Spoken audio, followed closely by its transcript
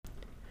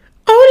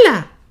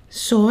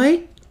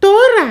Soy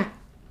Dora.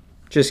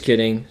 Just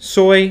kidding.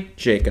 Soy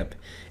Jacob.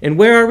 And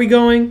where are we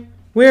going?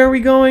 Where are we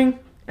going?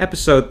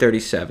 Episode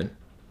 37.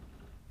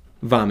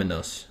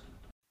 Vámonos.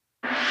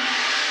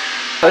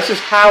 This is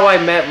how I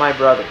met my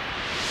brother.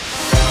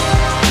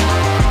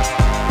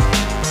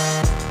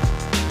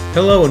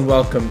 Hello and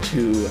welcome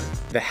to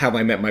the How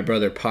I Met My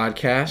Brother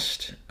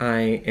podcast. I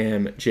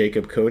am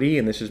Jacob Cody,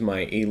 and this is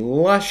my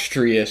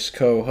illustrious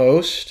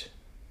co-host,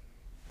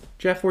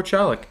 Jeff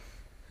Warchalik.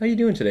 How you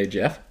doing today,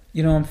 Jeff?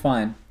 You know, I'm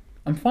fine.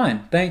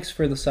 Thanks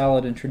for the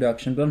solid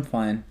introduction, but I'm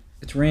fine.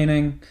 It's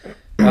raining.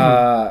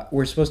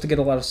 We're supposed to get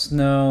a lot of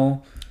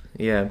snow.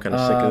 Yeah, I'm kind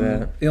of sick of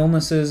that.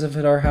 Illnesses have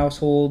hit our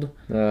household.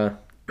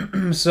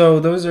 So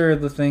those are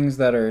the things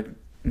that are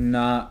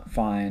not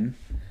fine.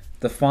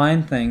 The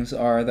fine things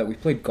are that we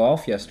played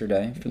golf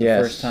yesterday for the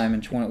first time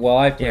in 20. Well,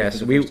 I played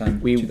for the first time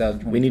in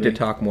 2023. We need to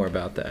talk more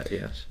about that.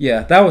 Yes.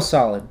 Yeah, that was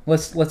solid.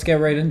 Let's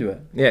get right into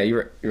it. Yeah,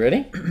 you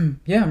ready?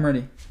 Yeah, I'm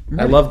ready.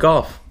 I love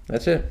golf.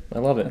 That's it. I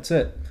love it. That's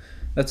it.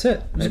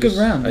 It was a good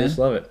round, man. I just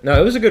love it.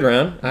 No, it was a good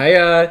round.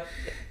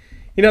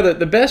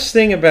 The best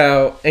thing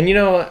about, and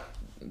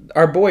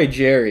our boy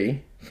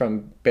Jerry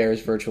from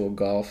Bears Virtual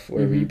Golf,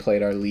 where we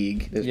played our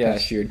league this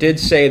past year, did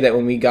say that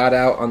when we got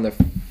out on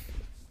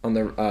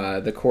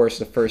the course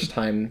the first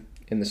time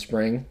in the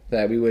spring,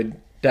 that we would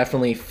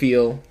definitely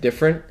feel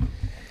different.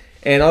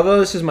 And although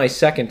this is my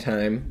second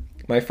time,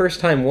 my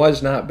first time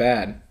was not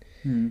bad.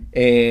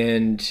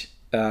 And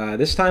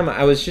this time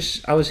I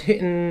was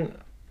hitting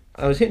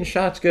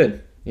shots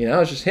good. I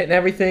was just hitting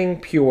everything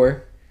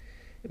pure.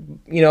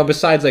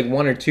 Besides like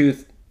one or two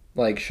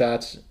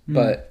shots,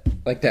 but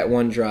like that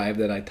one drive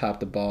that I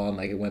topped the ball and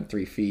it went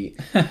 3 feet.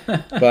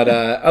 But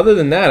other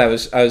than that, I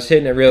was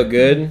hitting it real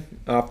good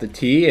off the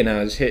tee, and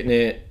I was hitting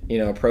it,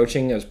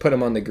 approaching. I was putting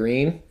them on the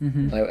green.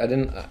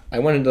 I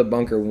went into the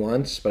bunker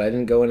once, but I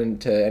didn't go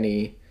into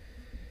any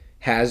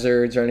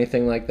hazards or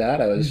anything like that.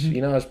 I was I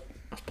was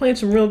playing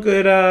some real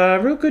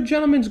good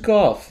gentleman's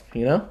golf.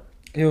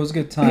 It was a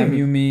good time.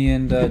 You, me,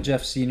 and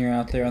Jeff Senior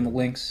out there on the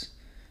links.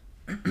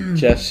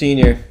 Jeff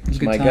Senior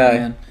is my guy.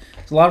 Man.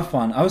 It's a lot of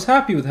fun. I was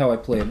happy with how I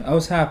played. I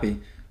was happy.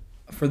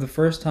 For the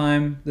first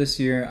time this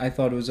year, I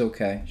thought it was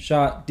okay.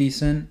 Shot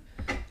decent.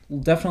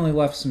 Definitely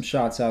left some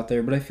shots out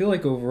there, but I feel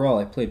like overall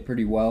I played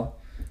pretty well.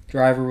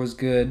 Driver was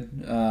good.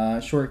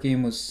 Short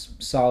game was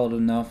solid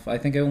enough. I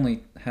think I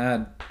only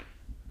had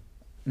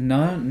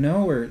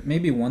or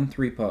maybe one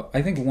 3-putt.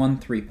 I think one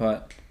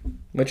 3-putt.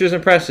 Which is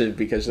impressive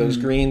because those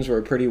greens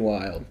were pretty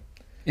wild.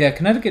 Yeah,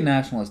 Connecticut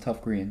National has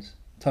tough greens.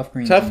 Tough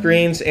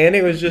greens, and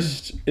it was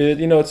just,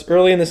 it's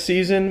early in the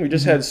season. We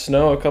just had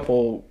snow a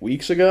couple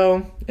weeks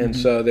ago, and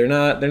so they're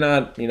not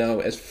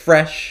as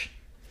fresh.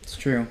 It's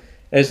true.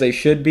 As they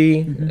should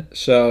be.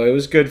 So it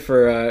was good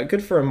for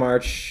a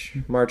March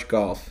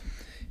golf.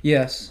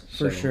 Yes,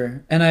 for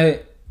sure. And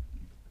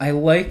I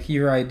like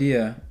your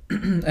idea,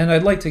 and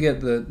I'd like to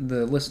get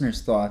the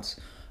listeners' thoughts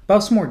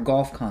about some more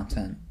golf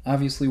content.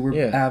 Obviously,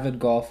 we're avid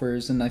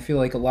golfers, and I feel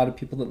like a lot of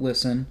people that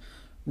listen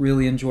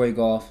really enjoy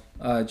golf.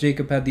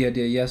 Jacob had the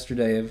idea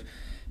yesterday of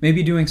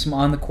maybe doing some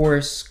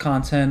on-the-course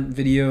content,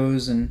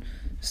 videos, and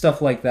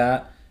stuff like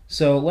that.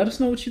 So let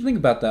us know what you think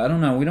about that. I don't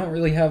know. We don't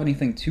really have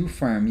anything too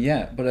firm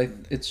yet, but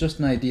it's just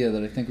an idea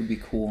that I think would be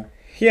cool.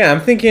 Yeah,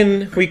 I'm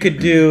thinking we could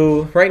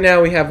do... Right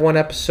now we have one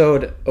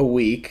episode a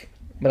week,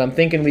 but I'm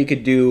thinking we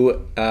could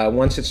do,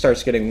 once it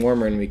starts getting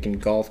warmer and we can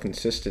golf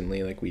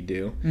consistently like we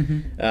do,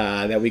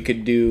 that we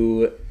could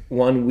do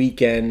one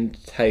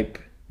weekend type...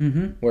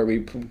 where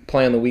we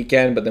play on the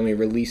weekend, but then we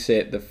release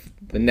it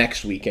the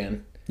next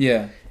weekend.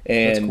 Yeah,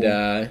 and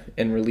cool.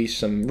 And release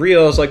some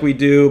reels like we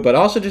do, but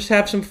also just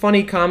have some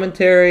funny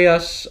commentary.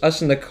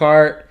 Us in the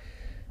cart,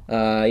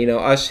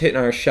 us hitting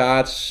our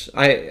shots.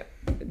 I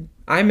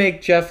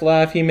make Jeff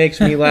laugh. He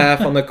makes me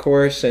laugh on the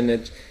course, and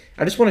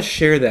I just want to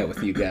share that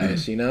with you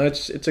guys.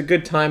 It's a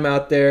good time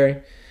out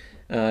there,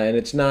 and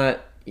it's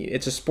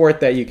a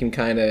sport that you can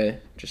kind of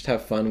just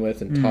have fun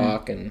with and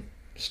talk and.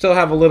 Still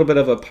have a little bit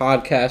of a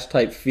podcast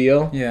type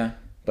feel. Yeah.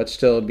 But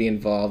still be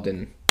involved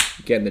in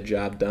getting the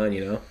job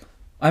done,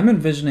 I'm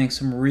envisioning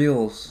some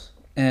reels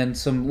and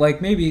some,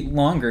 maybe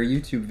longer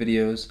YouTube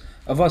videos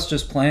of us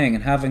just playing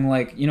and having,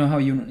 how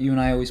you and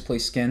I always play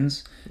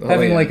skins?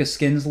 Having, a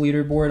skins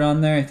leaderboard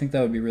on there. I think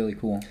that would be really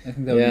cool. I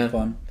think that would be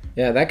fun.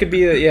 Yeah, that could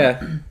be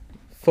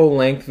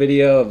full-length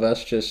video of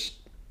us just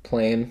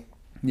playing.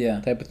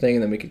 Yeah. Type of thing,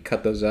 and then we could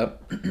cut those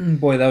up.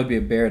 Boy, that would be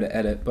a bear to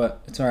edit,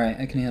 but it's all right.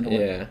 I can handle it.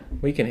 Yeah,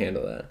 we can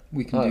handle that.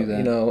 We can do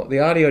that. The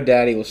audio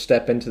daddy will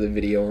step into the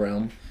video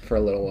realm for a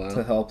little while.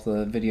 To help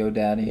the video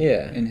daddy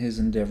in his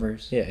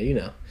endeavors.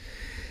 Yeah,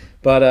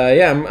 But,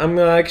 I'm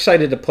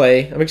excited to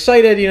play. I'm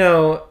excited,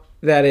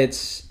 that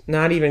it's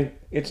not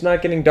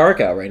getting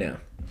dark out right now.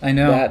 I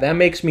know. That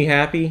makes me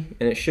happy,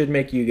 and it should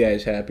make you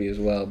guys happy as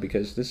well,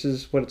 because this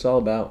is what it's all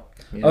about.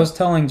 I was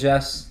telling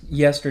Jess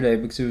yesterday,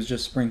 because it was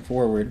just spring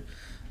forward,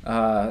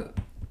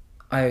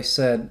 I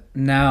said,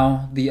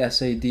 now the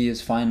SAD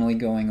is finally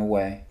going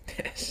away.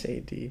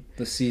 SAD.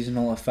 The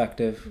seasonal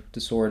affective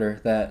disorder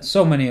that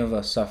so many of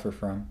us suffer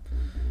from.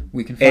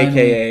 We can finally...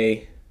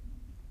 AKA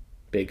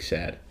Big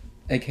Sad.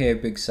 AKA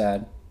Big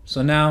Sad.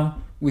 So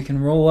now we can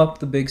roll up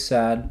the Big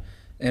Sad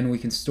and we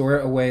can store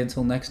it away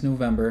until next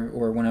November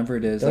or whenever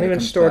it is. Don't even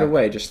store it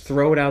away. Just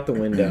throw it out the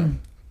window.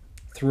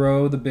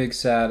 Throw the Big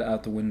Sad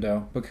out the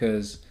window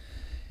because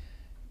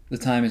the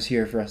time is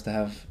here for us to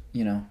have,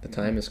 The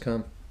time has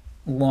come.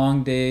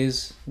 Long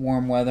days,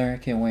 warm weather.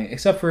 I can't wait.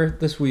 Except for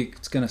this week.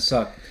 It's going to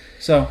suck.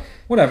 So,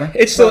 whatever.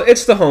 It's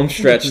the home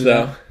stretch,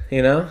 though.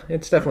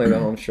 It's definitely the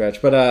home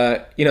stretch.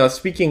 But,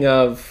 speaking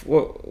of,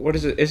 what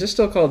is it? Is this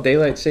still called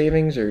daylight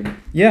savings? Or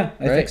yeah,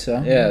 I think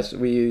so. Yeah, so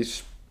we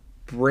use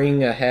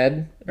spring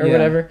ahead or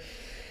whatever.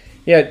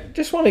 Yeah,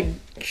 just want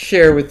to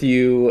share with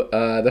you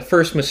the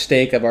first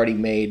mistake I've already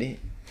made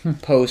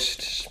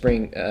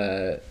post-spring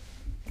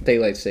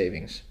daylight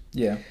savings.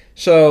 Yeah.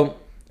 So,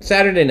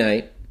 Saturday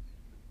night,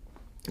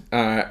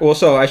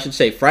 so I should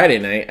say Friday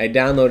night, I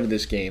downloaded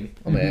this game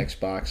on my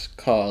Xbox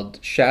called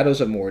Shadows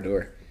of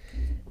Mordor.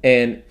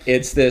 And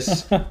it's this...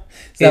 Is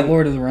that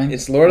Lord of the Rings?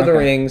 It's Lord of the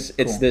Rings.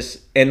 It's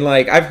this... And,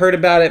 I've heard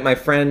about it. My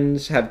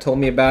friends have told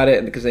me about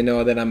it because they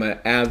know that I'm an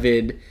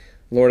avid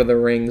Lord of the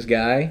Rings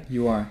guy.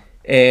 You are.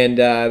 And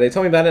they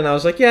told me about it, and I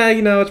was like, yeah,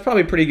 it's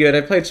probably pretty good.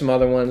 I played some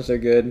other ones. They're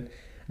good.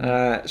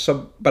 But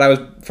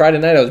Friday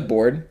night, I was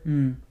bored.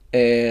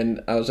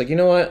 And I was like, you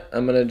know what?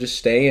 I'm going to just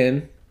stay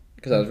in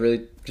because I was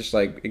really just,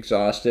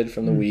 exhausted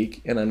from the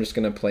week. And I'm just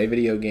going to play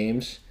video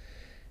games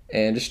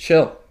and just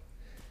chill.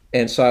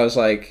 And so I was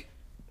like...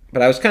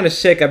 But I was kind of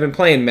sick. I've been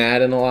playing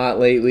Madden a lot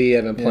lately.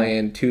 I've been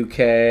playing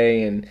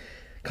 2K and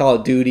Call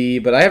of Duty,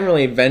 but I haven't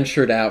really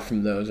ventured out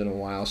from those in a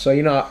while. So,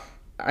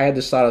 I had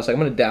this thought. I was like,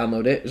 I'm going to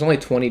download it. It was only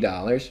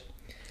 $20.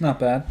 Not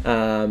bad.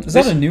 Is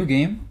that a new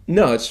game?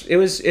 No,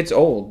 it's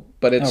old,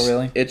 but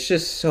it's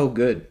just so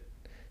good.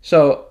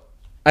 So,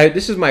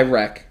 this is my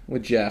rec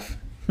with Jeff.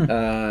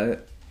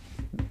 Buy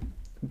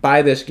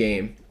this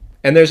game.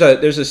 And there's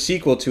a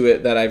sequel to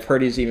it that I've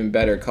heard is even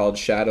better called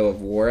Shadow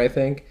of War, I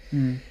think.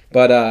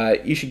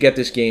 But you should get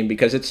this game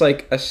because it's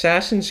like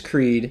Assassin's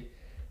Creed,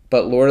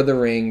 but Lord of the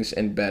Rings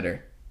and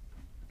better.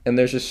 And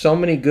there's just so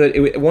many good...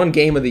 It won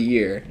Game of the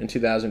Year in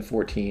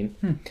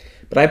 2014.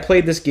 But I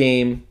played this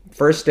game,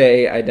 first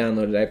day I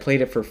downloaded it, I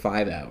played it for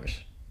 5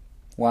 hours.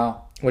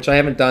 Wow. Which I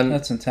haven't done...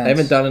 That's intense. I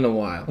haven't done in a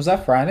while. Was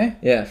that Friday?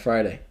 Yeah,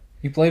 Friday.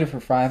 You played it for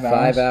 5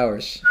 hours? 5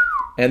 hours.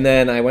 And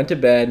then I went to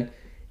bed,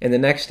 and the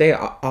next day,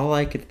 all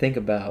I could think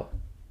about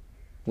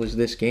was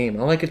this game.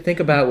 All I could think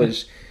about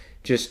was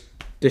just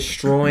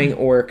destroying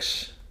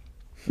orcs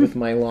with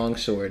my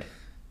longsword.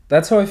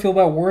 That's how I feel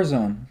about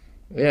Warzone.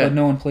 Yeah. But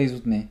no one plays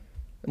with me.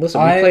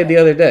 Listen, we played the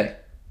other day.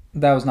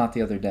 That was not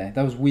the other day.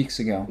 That was weeks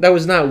ago. That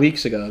was not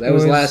weeks ago. That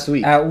was last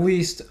week. At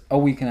least a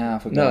week and a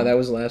half ago. No, that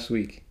was last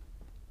week.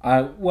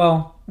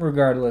 Well,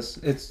 regardless,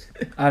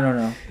 I don't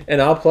know.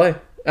 And I'll play.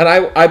 And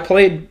I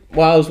played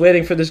while I was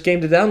waiting for this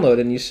game to download,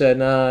 and you said,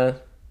 nah,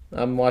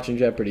 I'm watching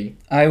Jeopardy.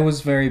 I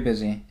was very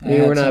busy.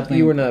 You were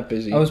not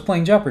busy. I was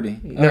playing Jeopardy.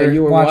 No,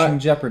 you were watching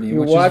Jeopardy. You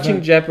were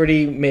watching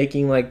Jeopardy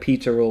making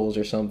pizza rolls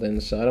or something,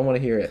 so I don't want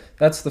to hear it.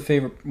 That's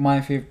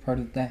my favorite part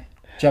of the day.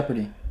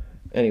 Jeopardy.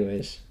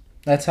 Anyways.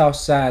 That's how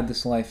sad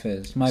this life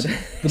is.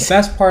 The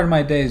best part of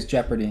my day is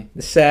Jeopardy.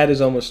 The sad is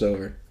almost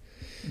over.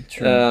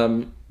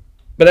 True.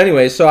 But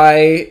anyway, so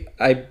I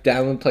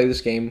play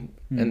this game,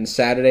 and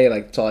Saturday,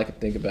 that's all I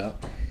could think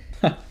about.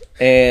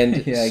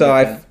 And so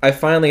I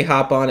finally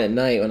hop on at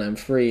night when I'm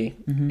free,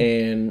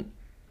 and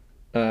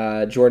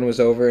Jordan was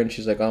over, and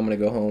she's like, oh, I'm going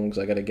to go home because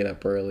I got to get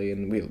up early,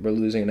 and we're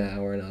losing an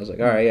hour. And I was like,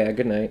 all right, yeah,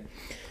 good night.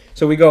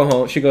 So we go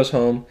home. She goes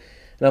home,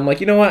 and I'm like,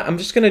 you know what? I'm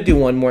just going to do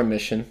one more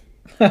mission.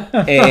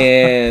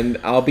 And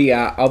I'll be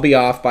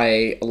off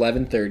by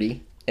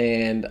 11:30,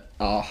 and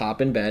I'll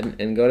hop in bed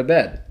and go to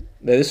bed.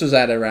 This was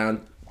at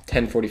around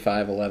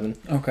 10:45, 11.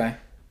 Okay.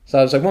 So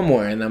I was like, one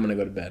more, and I'm gonna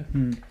go to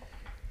bed.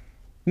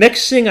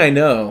 Next thing I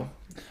know,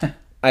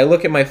 I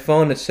look at my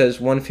phone. It says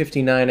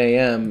 1:59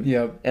 a.m.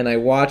 Yep. And I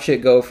watch it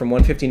go from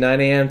 1:59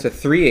 a.m. to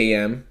 3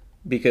 a.m.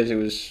 because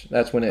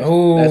that's when it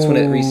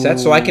resets.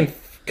 So I can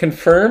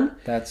confirm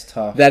that's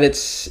tough that it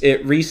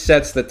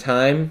resets the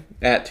time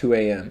at 2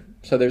 a.m.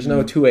 So there's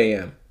no 2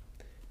 a.m.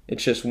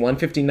 It's just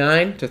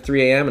 1:59 to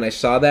 3 a.m. And I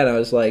saw that, and I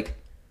was like,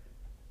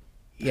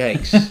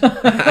 yikes.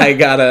 I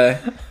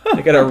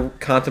gotta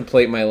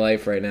contemplate my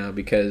life right now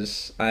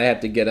because I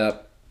have to get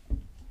up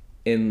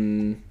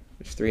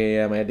it's 3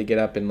 a.m. I had to get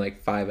up in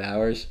 5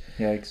 hours.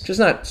 Yikes. Just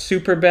not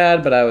super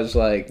bad, but I was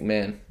like,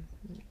 man,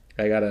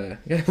 I gotta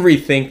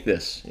rethink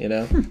this,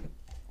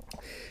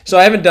 So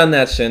I haven't done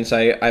that since.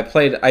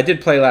 I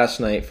did play last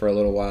night for a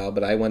little while,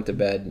 but I went to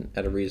bed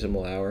at a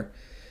reasonable hour.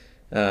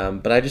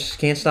 But I just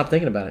can't stop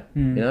thinking about it.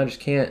 I just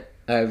can't.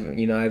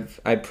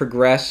 I've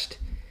progressed,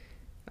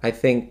 I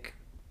think,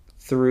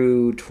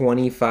 through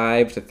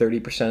 25 to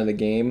 30% of the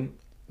game.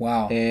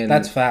 Wow,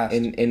 that's fast.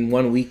 In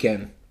one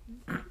weekend.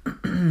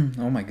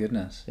 Oh my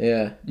goodness.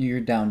 Yeah. You're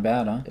down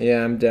bad, huh?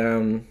 Yeah, I'm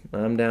down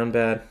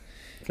bad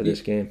for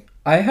this game.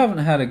 I haven't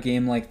had a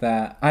game like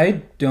that.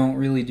 I don't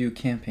really do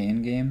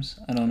campaign games.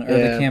 I don't,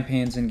 or the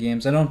campaigns in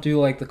games. I don't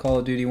do the Call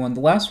of Duty one.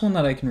 The last one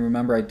that I can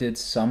remember I did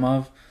some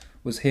of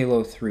was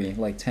Halo 3,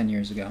 10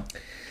 years ago.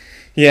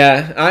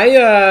 Yeah,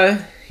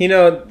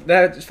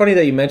 that's funny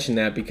that you mentioned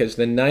that because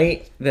the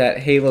night that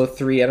Halo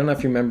 3, I don't know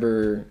if you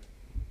remember,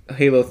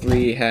 Halo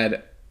 3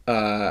 had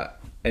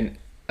an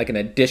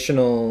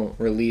additional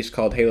release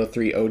called Halo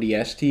 3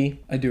 ODST.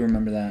 I do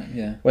remember that,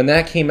 yeah. When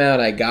that came out,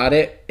 I got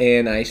it,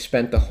 and I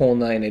spent the whole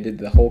night, I did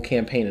the whole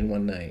campaign in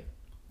one night.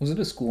 Was it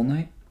a school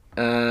night?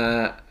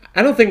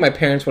 I don't think my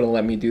parents would have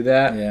let me do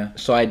that. Yeah.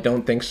 So I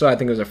don't think so. I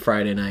think it was a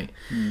Friday night.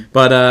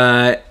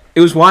 But it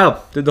was wild.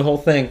 Did the whole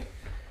thing.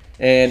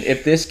 And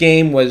if this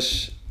game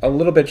was a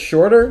little bit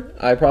shorter,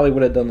 I probably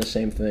would have done the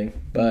same thing.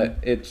 But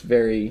it's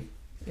very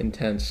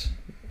intense,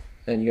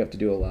 and you have to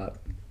do a lot.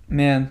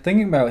 Man,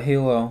 thinking about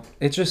Halo,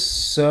 it's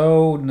just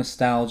so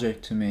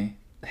nostalgic to me.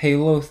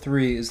 Halo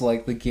 3 is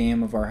like the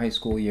game of our high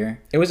school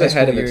year. It was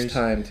ahead of its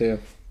time, too.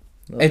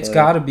 It's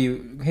got to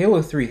be.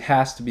 Halo 3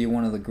 has to be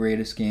one of the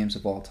greatest games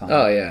of all time.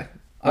 Oh, yeah.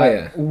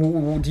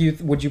 Would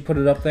you put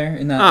it up there?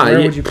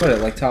 Where would you put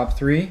it? Like top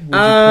 3?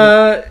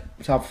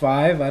 Top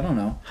 5? I don't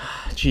know.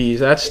 Jeez,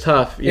 that's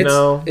tough.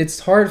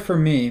 It's hard for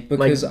me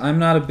because I'm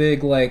not a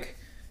big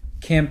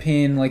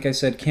campaign, like I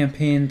said,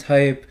 campaign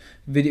type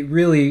video,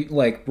 really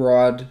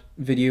broad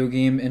video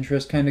game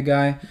interest kind of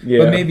guy.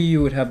 Yeah. But maybe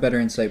you would have better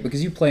insight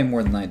because you play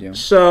more than I do.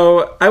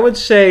 So I would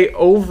say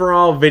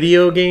overall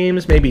video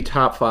games, maybe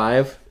top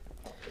 5.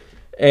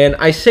 And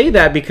I say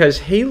that because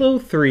Halo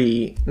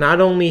 3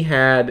 not only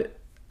had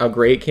a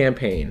great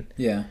campaign,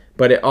 yeah,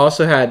 but it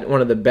also had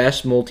one of the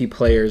best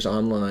multiplayers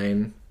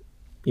online,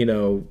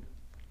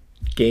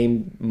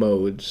 game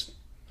modes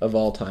of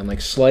all time, like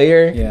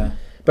Slayer. Yeah.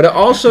 But it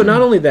also,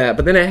 not only that,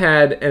 but then it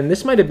had, and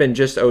this might have been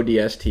just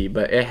ODST,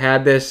 but it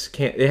had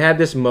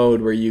this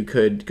mode where you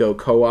could go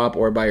co-op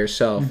or by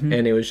yourself,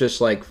 and it was just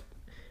like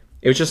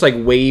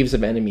waves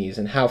of enemies,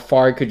 and how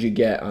far could you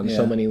get on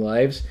so many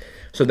lives?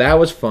 So that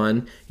was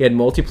fun. You had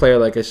multiplayer,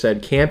 like I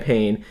said,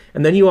 campaign,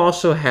 and then you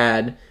also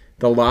had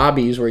the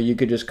lobbies where you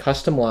could just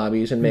custom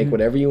lobbies and make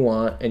whatever you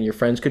want, and your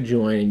friends could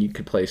join, and you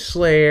could play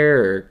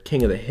Slayer or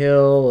King of the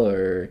Hill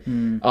or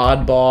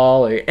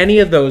Oddball or any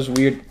of those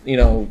weird,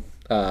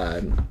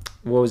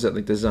 what was it,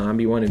 like the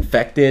zombie one,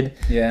 Infected?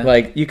 Yeah.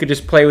 Like, you could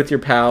just play with your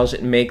pals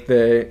and make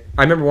I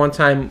remember one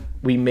time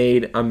we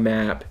made a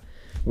map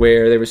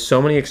where there was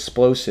so many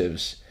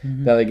explosives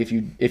that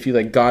if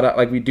you got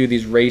out, we do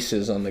these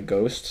races on the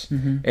Ghosts,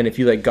 and if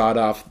you got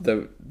off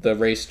the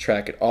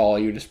racetrack at all,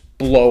 you just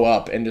blow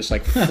up and just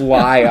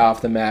fly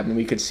off the map, and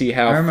we could see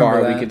how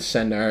far we could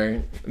send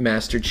our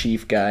Master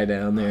Chief guy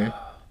down there.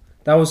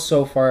 That was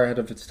so far ahead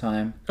of its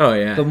time. Oh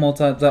yeah.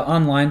 The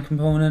online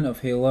component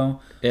of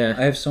Halo. Yeah.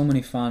 I have so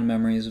many fond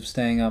memories of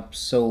staying up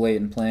so late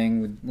and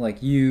playing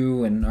with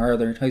you and our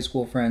other high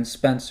school friends,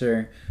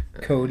 Spencer,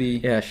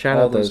 Cody. Yeah, shout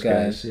out those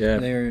guys. Yeah.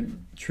 They're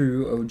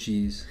true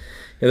OGs.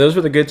 Yeah, those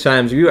were the good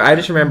times. I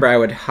just remember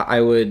I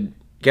would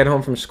get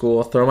home from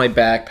school, throw my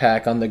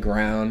backpack on the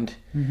ground,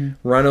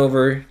 run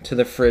over to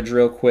the fridge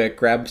real quick,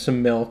 grab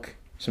some milk,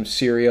 some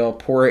cereal,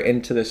 pour it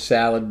into the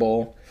salad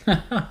bowl,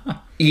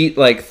 eat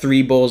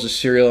 3 bowls of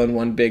cereal in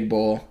one big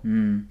bowl,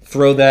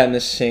 throw that in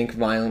the sink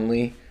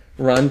violently,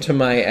 run to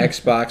my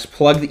Xbox,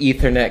 plug the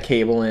Ethernet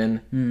cable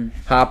in,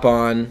 hop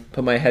on,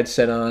 put my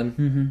headset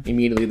on.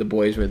 Immediately the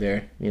boys were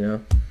there,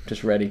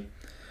 just ready.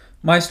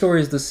 My story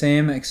is the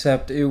same,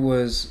 except it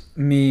was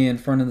me in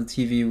front of the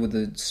TV with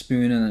a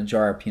spoon and a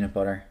jar of peanut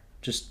butter,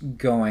 just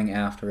going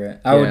after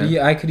it.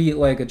 I could eat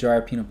a jar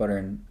of peanut butter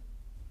in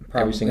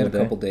probably in a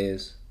couple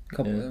days.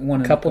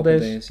 Couple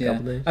days.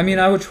 Yeah. I mean,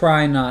 I would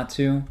try not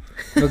to,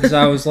 because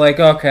I was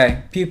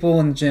okay,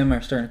 people in the gym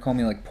are starting to call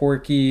me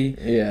Porky,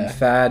 and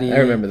Fatty. I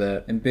remember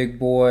that. And Big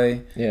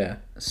Boy. Yeah.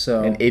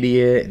 So an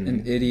idiot,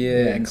 and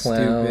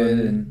clown, stupid,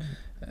 and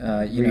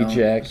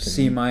reject,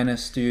 C-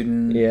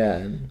 student.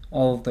 Yeah.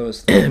 All of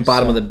those things.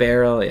 Bottom of the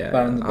barrel. Yeah.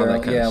 Bottom of the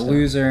barrel. Yeah.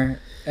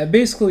 Loser.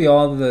 Basically,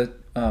 all of the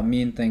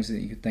mean things that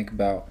you could think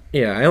about.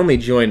 Yeah, I only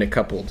joined a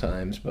couple of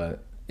times,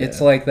 but. It's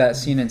like that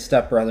scene in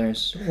Step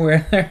Brothers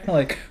where they're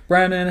like,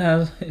 Brennan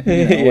has,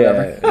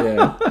 whatever.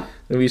 Yeah.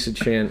 We used to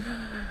chant.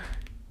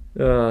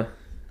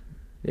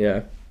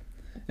 Yeah.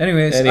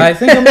 Anyways, I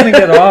think I'm going to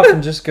get off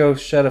and just go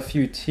shed a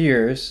few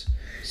tears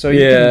so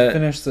you can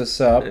finish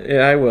this up.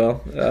 Yeah, I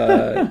will.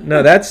 No,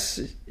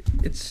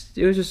 it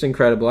was just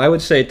incredible. I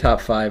would say top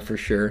 5 for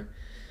sure.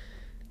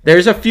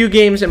 There's a few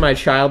games in my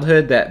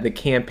childhood that the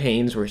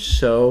campaigns were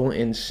so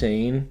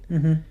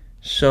insane.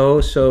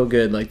 So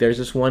good. There's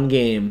this one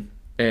game,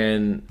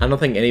 and I don't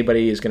think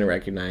anybody is going to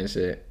recognize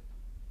it.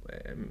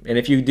 And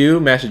if you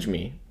do, message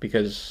me,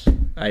 because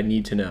I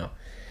need to know.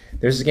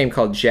 There's a game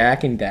called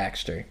Jak and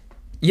Daxter.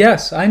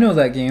 Yes, I know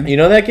that game. You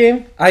know that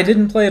game? I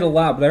didn't play it a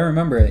lot, but I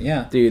remember it,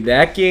 yeah. Dude,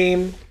 that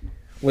game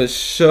was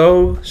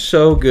so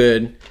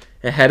good,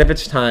 ahead of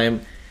its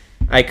time.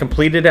 I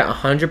completed it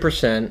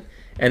 100%,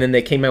 and then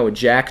they came out with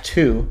Jak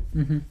 2,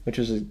 which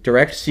was a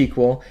direct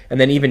sequel, and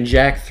then even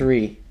Jak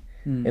 3.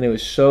 And it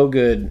was so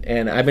good.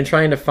 And I've been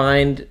trying to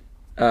find...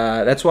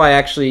 that's why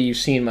actually you've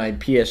seen my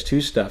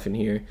PS2 stuff in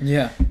here.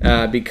 Yeah.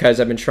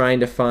 Because I've been trying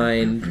to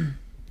find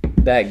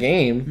that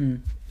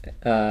game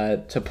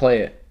to play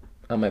it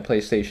on my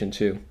PlayStation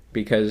 2.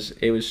 because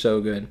it was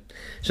so good.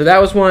 So that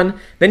was one.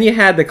 Then you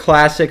had the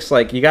classics,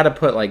 like you got to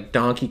put like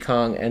Donkey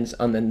Kong and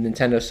on the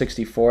Nintendo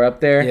 64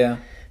 up there. Yeah.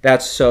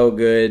 That's so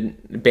good.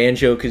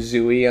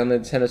 Banjo-Kazooie on the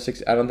Nintendo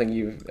 60. I don't think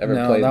you've ever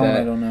played that. No, that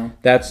one I don't know.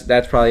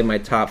 That's probably my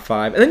top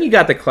 5. And then you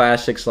got the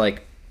classics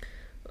like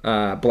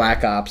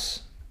Black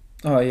Ops.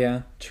 Oh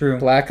yeah, true.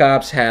 Black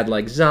Ops had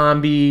like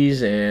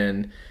zombies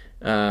and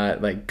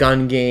like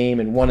gun game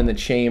and one in the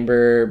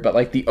chamber, but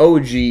like the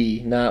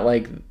OG, not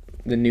like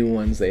the new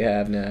ones they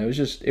have now.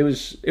 It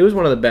was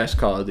one of the best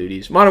Call of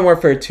Duties. Modern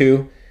Warfare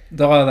 2.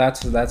 Oh, that's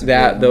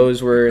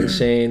those were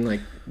insane. Like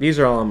these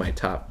are all on my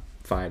top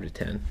 5 to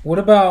 10. What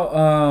about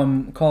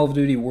Call of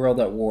Duty World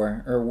at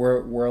War or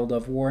World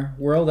of War?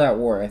 World at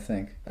War, I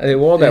think. They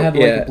had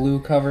like a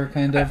blue cover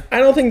kind of. I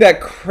don't think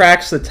that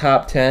cracks the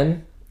top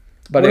 10.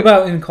 But what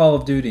about in Call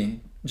of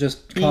Duty?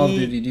 Just Call of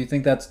Duty. Do you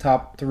think that's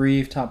top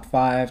 3, top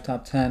 5,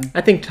 top 10?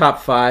 I think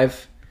top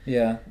 5.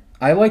 Yeah.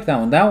 I like that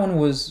one. That one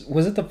was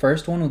it the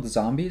first one with the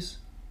zombies?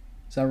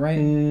 Is that right?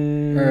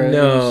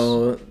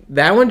 No.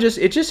 That one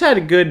just had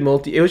a good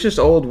multi. It was just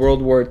old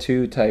World War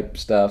II type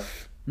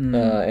stuff.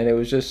 And it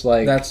was just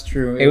like... That's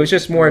true. It was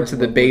just more to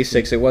the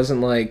basics. It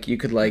wasn't like you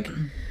could like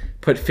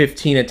put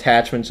 15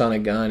 attachments on a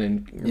gun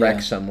and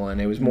wreck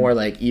someone. It was more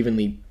like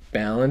evenly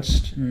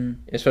balanced,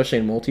 especially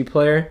in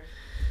multiplayer.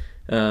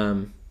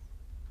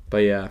 But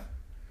yeah.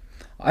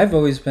 I've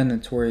always been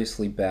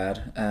notoriously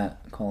bad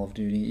at Call of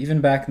Duty.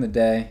 Even back in the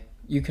day,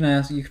 you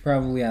could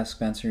probably ask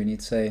Spencer and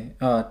he'd say,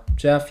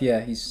 Jeff,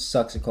 yeah, he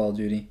sucks at Call of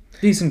Duty.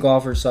 Decent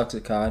golfer, sucks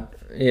at COD.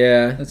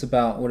 Yeah. That's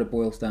about what it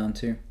boils down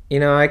to. You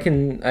know, I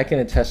can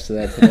attest to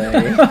that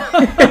today.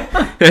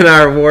 In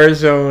our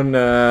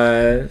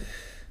Warzone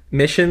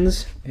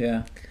missions.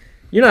 Yeah.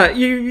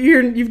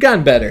 You've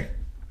gotten better.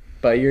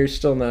 But you're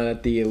still not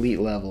at the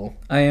elite level.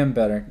 I am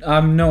better.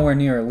 I'm nowhere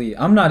near elite.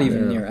 I'm not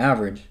even near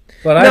average.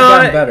 But I've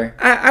gotten better.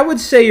 I would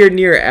say you're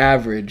near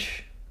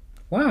average.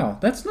 Wow,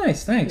 that's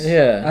nice. Thanks.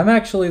 Yeah.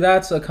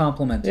 That's a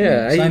compliment to me.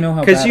 Because I know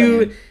how bad I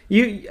am.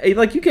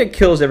 You get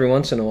kills every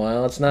once in a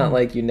while. It's not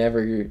like you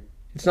never...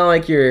 It's not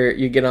like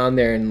you get on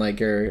there and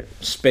like you're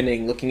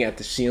spinning, looking at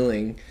the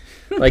ceiling.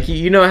 Like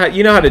you know how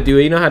to do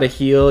it. You know how to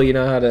heal. You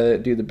know how to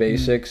do the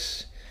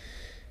basics.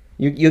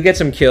 You'll get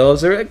some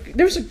kills.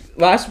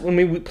 When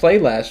we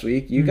played last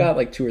week, you got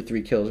like 2 or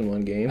 3 kills in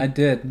one game. I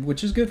did,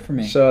 which is good for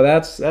me. So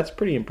that's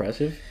pretty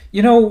impressive.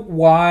 You know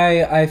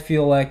why I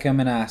feel like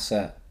I'm an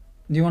asset?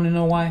 Do you want to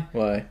know why?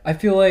 Why? I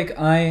feel like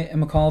I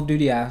am a Call of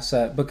Duty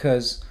asset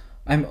because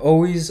I'm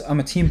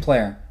a team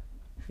player.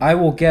 I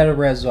will get a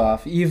res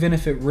off, even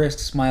if it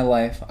risks my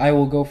life. I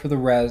will go for the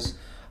res.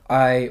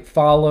 I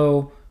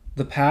follow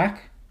the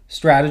pack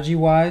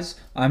strategy-wise.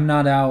 I'm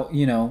not out,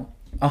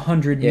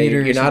 100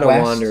 meters you're not west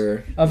a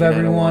wanderer. Of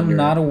everyone.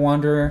 Not a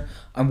wanderer.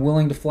 I'm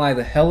willing to fly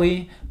the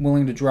heli. I'm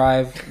willing to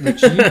drive the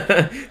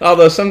Jeep.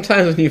 Although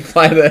sometimes when you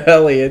fly the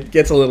heli, it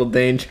gets a little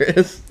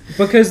dangerous.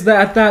 Because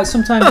that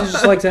sometimes I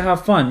just like to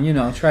have fun,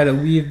 try to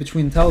weave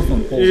between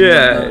telephone poles.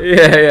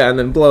 Yeah, and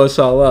then blow us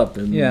all up.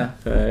 And, yeah.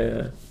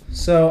 Yeah.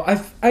 So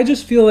I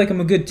just feel like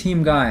I'm a good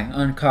team guy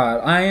on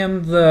COD. I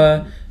am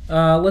the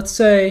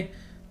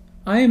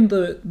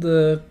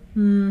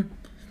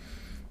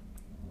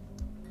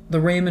the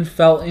Raymond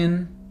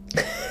Felton.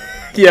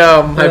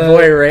 Yo, my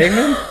boy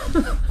Raymond.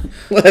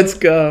 Let's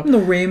go. I'm the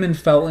Raymond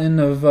Felton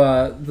of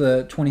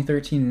the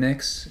 2013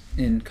 Knicks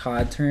in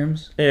COD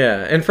terms.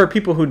 Yeah, and for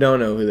people who don't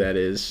know who that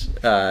is,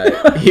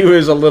 he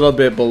was a little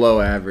bit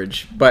below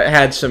average, but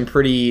had some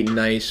pretty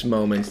nice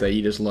moments that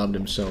you just loved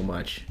him so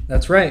much.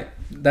 That's right.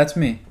 That's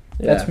me.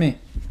 Yeah. That's me.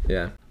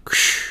 Yeah. It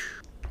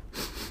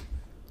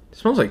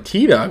smells like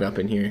T-Dog up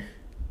in here.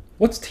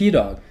 What's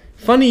T-Dog?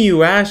 Funny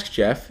you ask,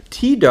 Jeff.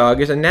 T-Dog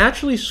is a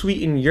naturally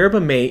sweetened yerba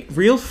mate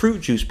real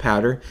fruit juice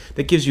powder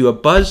that gives you a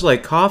buzz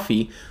like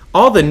coffee,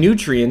 all the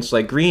nutrients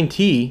like green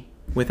tea,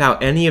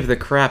 without any of the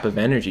crap of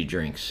energy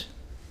drinks.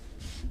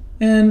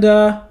 And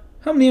how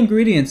many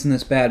ingredients in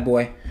this bad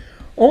boy?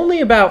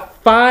 Only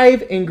about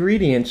 5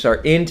 ingredients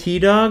are in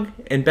T-Dog,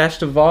 and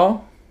best of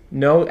all,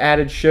 no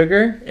added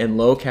sugar and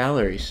low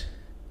calories.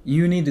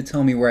 You need to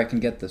tell me where I can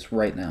get this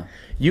right now.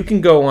 You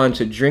can go on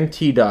to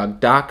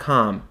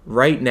drinktdog.com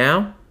right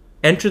now,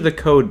 enter the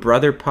code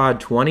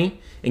BrotherPod20,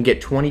 and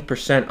get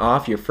 20%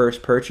 off your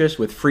first purchase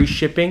with free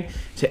shipping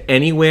to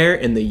anywhere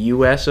in the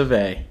US of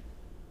A.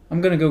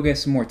 I'm going to go get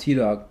some more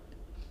T-Dog.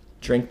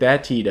 Drink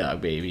that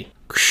T-Dog, baby.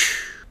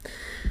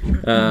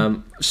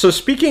 So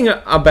speaking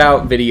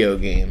about video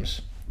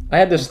games, I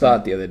had this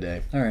thought the other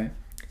day. All right.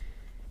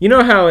 You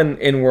know how in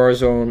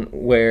Warzone,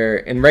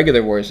 in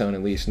regular Warzone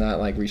at least, not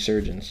like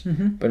Resurgence,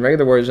 but in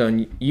regular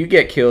Warzone, you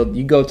get killed,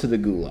 you go to the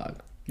Gulag.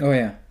 Oh,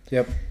 yeah.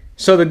 Yep.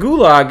 So the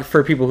Gulag,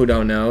 for people who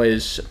don't know,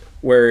 is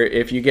where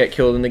if you get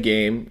killed in the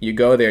game, you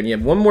go there and you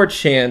have one more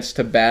chance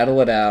to battle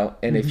it out,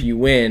 and if you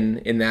win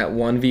in that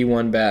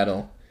 1v1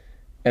 battle,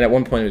 and at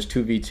one point it was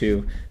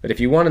 2v2, but if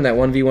you won in that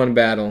 1v1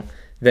 battle,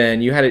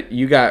 then you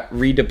got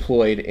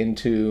redeployed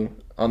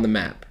on the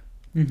map.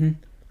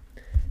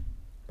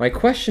 My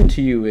question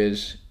to you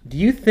is, do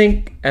you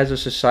think as a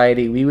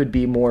society we would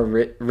be more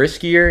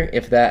riskier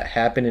if that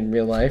happened in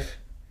real life?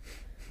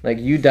 Like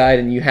you died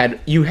and you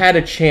had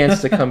a chance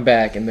to come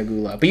back in the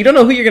gulag, but you don't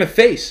know who you're gonna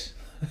face.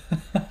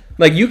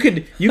 Like you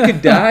could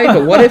die,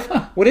 but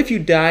what if you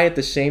die at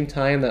the same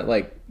time that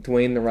like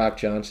Dwayne The Rock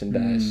Johnson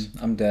dies?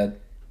 I'm dead.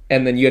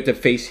 And then you have to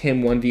face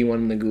him 1v1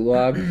 in the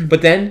gulag.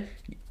 But then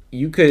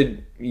you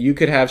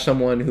could have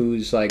someone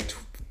who's like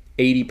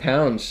 80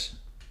 pounds.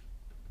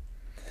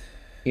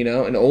 You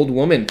know, an old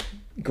woman,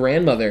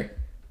 grandmother.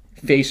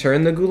 Face her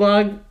in the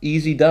gulag,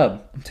 easy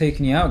dub. I'm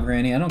taking you out,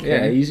 Granny. I don't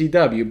care. Yeah, easy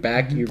dub. You're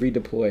back. You're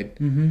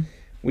redeployed.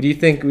 Would you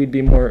think we'd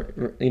be more,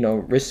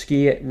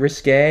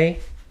 risque?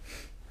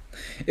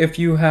 If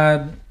you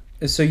had,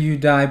 so you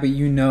die, but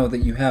you know that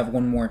you have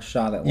one more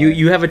shot at life.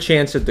 You have a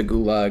chance at the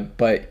gulag,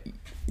 but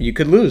you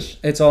could lose.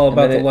 It's all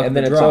about the luck of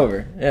the draw. And then it's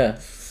over. Yeah.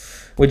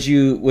 Would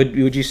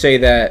you say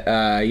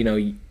that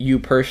you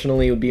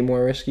personally would be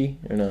more risky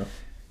or no?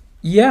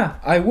 Yeah,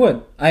 I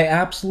would. I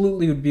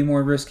absolutely would be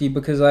more risky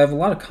because I have a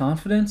lot of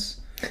confidence.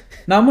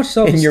 Not much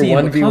self-esteem, in your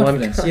 1v1 but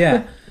confidence.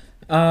 Yeah.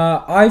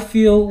 I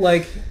feel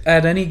like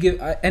at any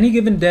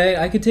given day,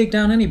 I could take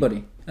down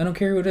anybody. I don't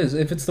care who it is.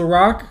 If it's The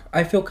Rock,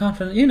 I feel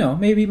confident. You know,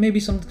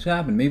 maybe something could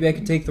happen. Maybe I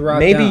could take The Rock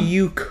down. Maybe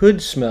you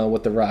could smell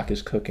what The Rock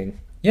is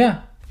cooking.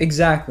 Yeah,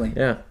 exactly.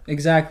 Yeah.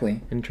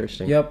 Exactly.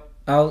 Interesting. Yep.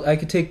 I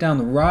could take down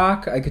The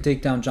Rock. I could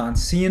take down John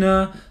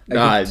Cena.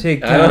 I could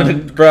take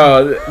down...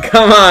 Bro,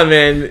 come on,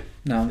 man.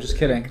 No, I'm just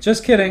kidding.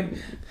 Just kidding.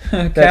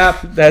 Cap.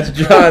 That's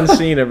John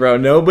Cena, bro.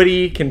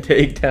 Nobody can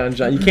take down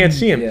John. You can't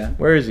see him. Yeah.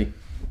 Where is he?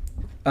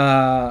 It's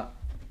a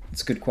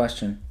good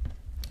question.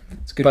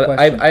 But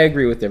I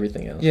agree with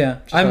everything else. Yeah.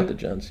 Just not the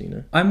John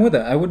Cena. I'm with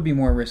it. I would be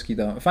more risky,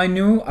 though. If I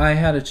knew I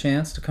had a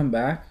chance to come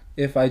back,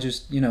 if I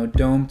just,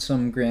 domed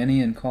some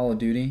granny in Call of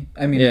Duty.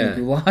 I mean, in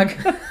the gulag.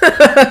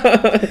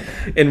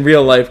 In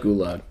real life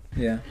gulag.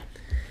 Yeah.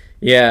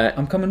 Yeah.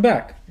 I'm coming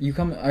back.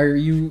 Are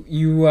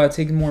you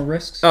taking more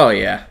risks? Oh,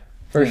 yeah.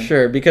 For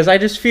sure. Because I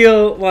just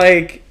feel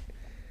like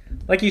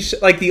you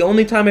said, like the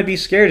only time I'd be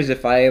scared is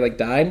if I like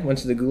died, went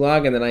to the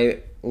gulag, and then I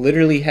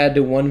literally had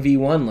to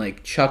 1v1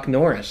 like Chuck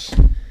Norris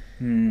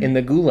in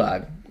the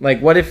gulag.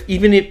 Like, what if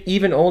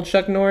even old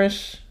Chuck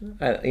Norris?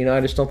 I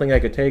just don't think I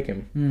could take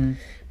him.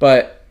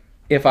 But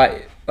if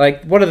I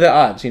what are the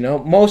odds?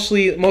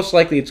 Most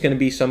likely it's going to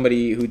be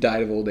somebody who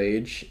died of old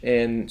age,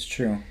 and it's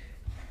true.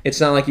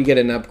 It's not like you get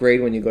an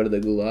upgrade when you go to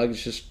the gulag.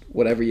 It's just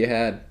whatever you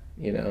had.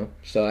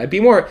 So I'd be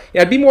more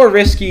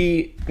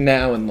risky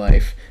now in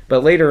life,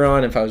 but later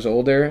on, if I was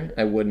older,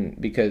 I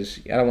wouldn't, because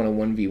I don't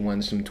want to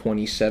 1v1 some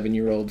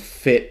 27-year-old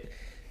fit,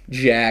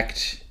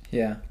 jacked,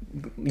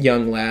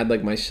 young lad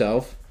like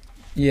myself.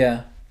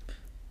 Yeah.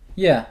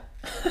 Yeah.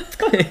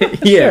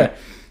 Yeah.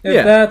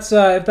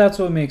 If that's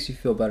what makes you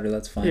feel better,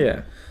 that's fine.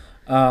 Yeah.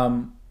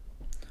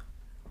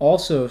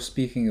 Also,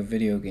 speaking of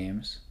video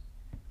games,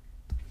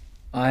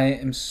 I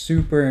am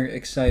super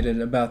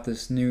excited about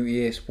this new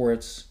EA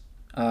Sports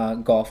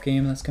golf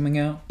game that's coming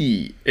out.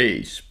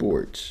 EA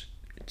Sports.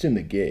 It's in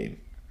the game.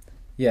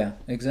 Yeah,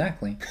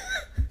 exactly.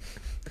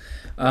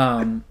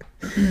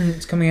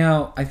 It's coming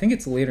out, I think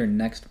it's later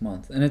next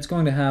month, and it's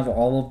going to have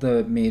all of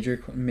the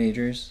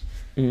majors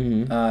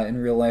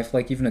in real life,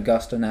 like even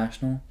Augusta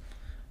National,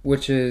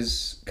 which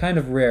is kind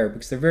of rare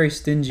because they're very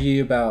stingy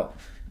about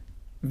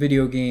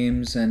video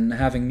games and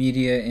having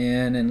media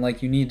in, and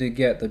like you need to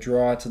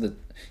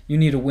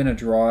win a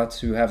draw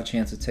to have a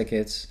chance at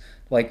tickets.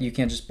 Like, you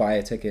can't just buy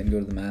a ticket and go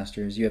to the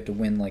Masters. You have to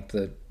win, like,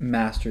 the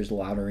Masters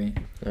lottery.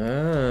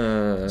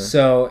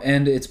 So,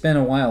 and it's been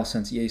a while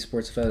since EA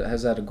Sports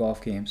has had a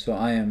golf game, so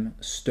I am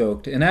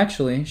stoked. And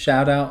actually,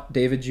 shout out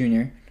David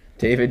Jr.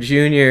 David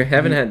Jr.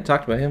 Haven't had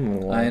talked about him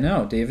in a while. I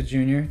know. David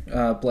Jr.,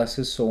 bless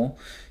his soul.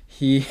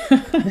 He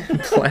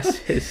bless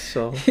his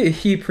soul.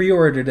 He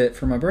pre-ordered it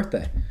for my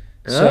birthday.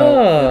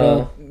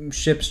 So, it'll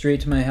ship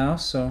straight to my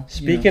house. So,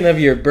 speaking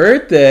of your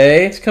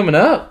birthday, it's coming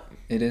up.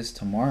 It is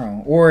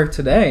tomorrow. Or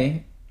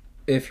today,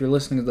 if you're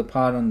listening to the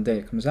pod on the day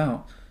it comes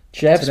out.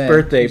 Jeff's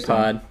birthday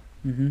pod.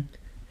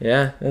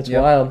 Yeah, that's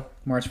wild.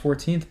 March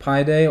 14th,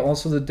 Pi Day.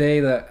 Also the day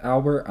that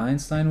Albert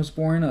Einstein was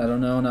born. I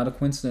don't know, not a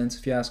coincidence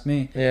if you ask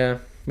me. Yeah,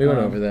 we went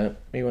over that.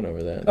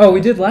 Oh,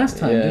 we did last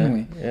time, didn't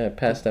we? Yeah,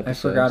 past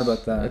episodes. I forgot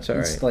about that. That's all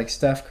right. It's like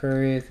Steph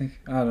Curry, I think.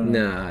 I don't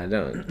know. Nah, I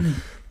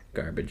don't.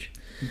 Garbage.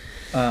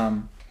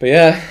 But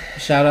yeah.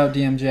 Shout out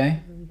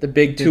DMJ. The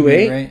big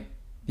 2-8. Right?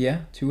 Yeah,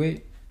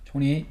 2-8.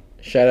 28.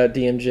 Shout out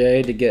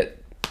DMJ to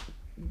get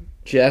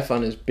Jeff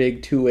on his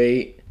big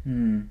 2-8.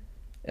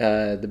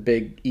 The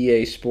big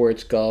EA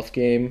Sports golf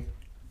game.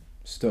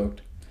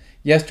 Stoked.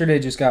 Yesterday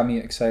just got me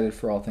excited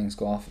for all things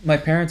golf. My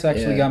parents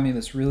actually got me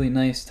this really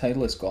nice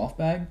Titleist golf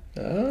bag.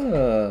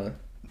 Oh.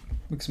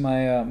 Because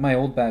my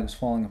old bag was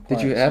falling apart.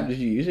 Did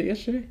you use it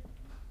yesterday?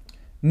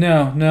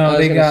 No.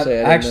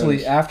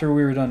 After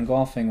we were done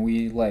golfing,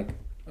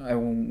 I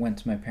went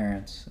to my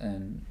parents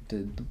and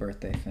did the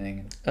birthday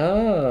thing.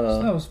 Oh.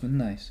 So that was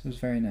nice. It was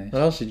very nice.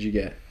 What else did you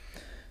get?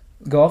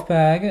 Golf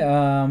bag.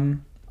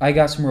 I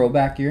got some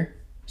rollback gear,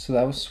 so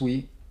that was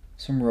sweet.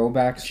 some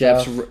Roback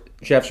stuff.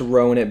 Jeff's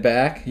rowing it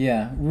back.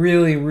 Yeah,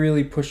 really,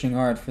 really pushing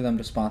hard for them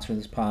to sponsor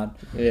this pod.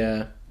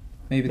 Yeah.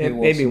 Maybe they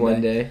will. Maybe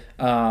one day.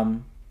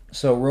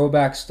 So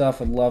Roback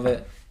stuff, I love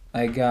it.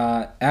 I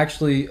got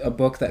actually a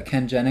book that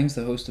Ken Jennings,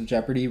 the host of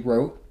Jeopardy,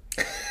 wrote.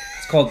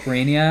 It's called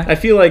Brainiac. I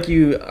feel like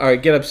you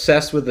get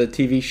obsessed with a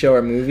TV show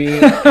or movie,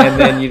 and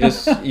then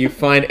you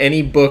find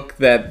any book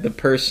that the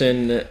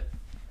person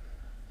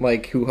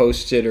like who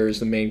hosts it or is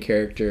the main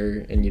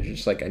character, and you're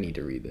just like, I need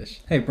to read this.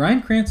 Hey,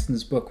 Bryan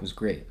Cranston's book was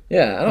great.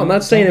 Yeah, I'm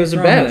not saying it was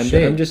bad.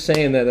 I'm just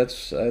saying that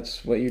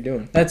that's what you're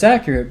doing. That's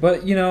accurate,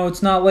 but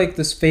it's not like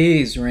this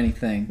phase or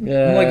anything.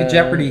 Yeah, I'm like a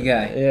Jeopardy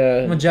guy.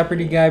 Yeah, I'm a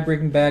Jeopardy guy,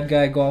 Breaking Bad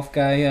guy, golf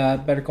guy,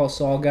 Better Call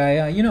Saul guy.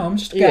 I'm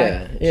just a guy.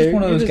 Yeah, just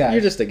one of those guys.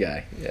 You're just a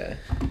guy. Yeah.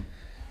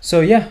 So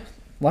yeah,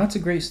 lots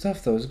of great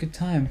stuff though. It was a good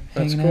time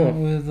hanging out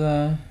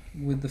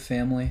with the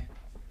family.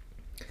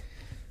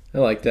 I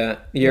like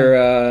that.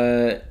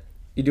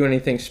 You do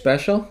anything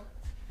special?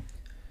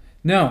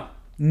 No.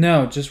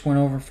 Just went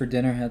over for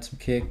dinner, had some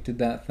cake, did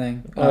that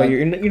thing. Oh,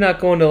 you're not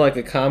going to like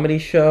a comedy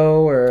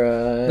show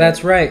or?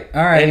 That's right.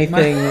 All right.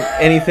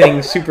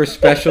 Anything super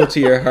special to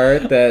your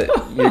heart that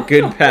your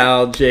good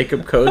pal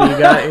Jacob Cody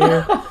got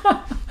you?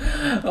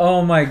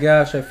 Oh my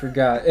gosh, I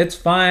forgot. It's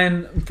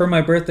fine. For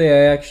my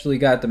birthday, I actually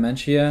got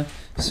dementia.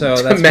 So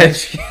that's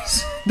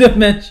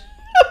dementia.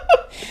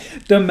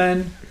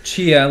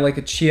 Dementia, like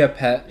a chia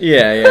pet.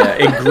 Yeah.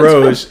 It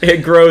grows.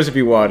 It grows if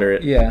you water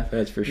it. Yeah,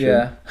 that's for sure.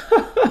 Yeah.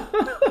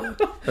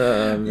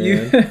 Oh,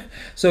 man.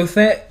 So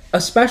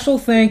a special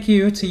thank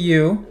you to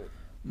you,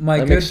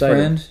 my good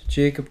friend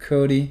Jacob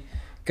Cody,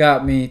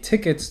 got me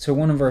tickets to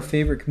one of our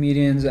favorite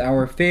comedians,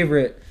 our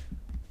favorite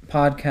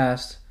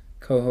podcast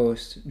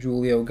co-host,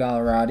 Giulio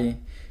Gallerati.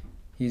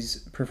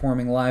 He's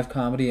performing live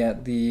comedy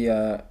at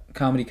the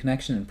Comedy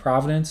Connection in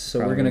Providence, so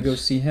we're going to go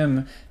see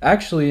him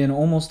actually in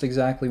almost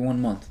exactly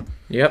 1 month.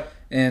 Yep.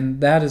 And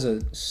that is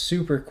a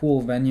super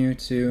cool venue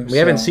too. We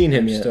haven't seen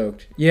him yet.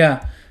 Stoked.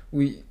 Yeah.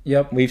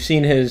 We've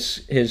seen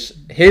his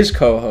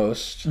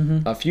co-host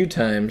a few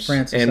times,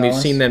 Francis and Ellis.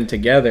 we've seen them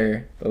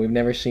together, but we've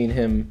never seen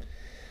him.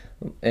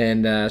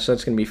 And so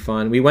that's going to be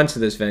fun. We went to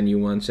this venue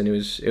once, and it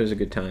was a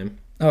good time.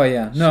 Oh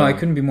yeah, no, I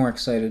couldn't be more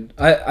excited.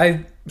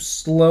 I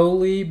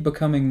slowly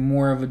becoming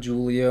more of a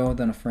Giulio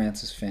than a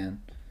Francis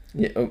fan.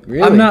 Yeah,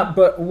 really? I'm not,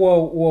 but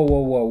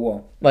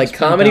whoa. Like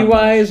comedy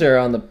wise, or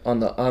on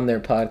their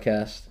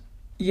podcast.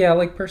 Yeah,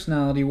 like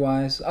personality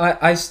wise,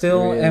 I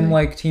still am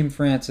like Team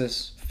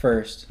Francis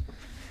first.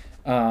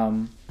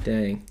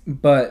 Dang.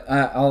 But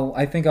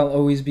I think I'll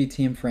always be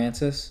Team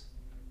Francis.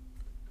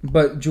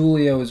 But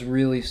Giulio is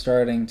really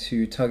starting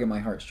to tug at my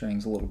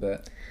heartstrings a little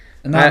bit,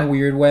 and not in a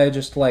weird way.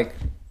 Just like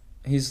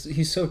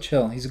he's so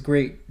chill. He's a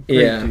great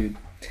dude.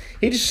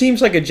 He just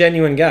seems like a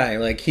genuine guy.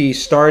 Like he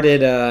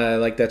started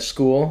like that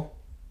school.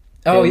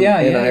 Oh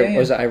yeah.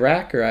 Was it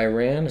Iraq or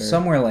Iran? Or?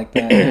 Somewhere like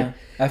that. Yeah.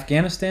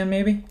 Afghanistan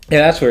maybe. Yeah,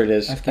 that's where it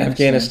is.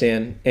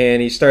 Afghanistan.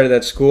 And he started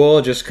that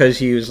school just because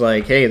he was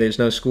like, "Hey, there's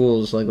no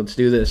schools. Like, let's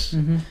do this."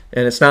 Mm-hmm.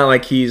 And it's not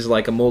like he's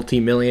like a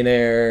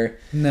multi-millionaire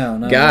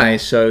guy.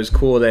 So it was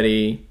cool that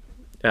he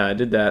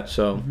did that.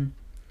 So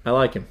I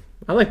like him.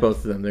 I like both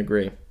of them. They're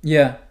great.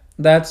 Yeah.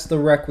 That's the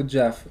Rec with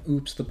Jeff.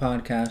 Oops, the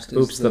podcast.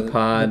 Oops, the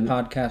pod. The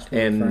podcast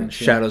and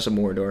Shadows of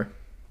Mordor.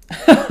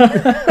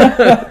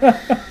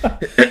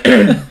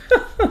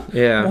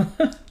 Yeah.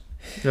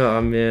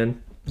 Oh,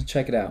 man.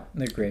 Check it out.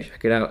 They're great.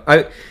 Check it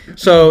out.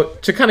 So,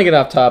 to kind of get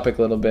off topic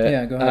a little bit.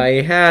 Yeah, go ahead.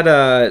 I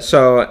had,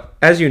 so,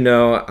 as you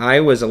know,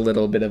 I was a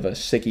little bit of a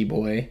sicky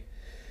boy.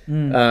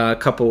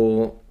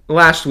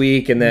 Last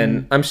week, and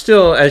then I'm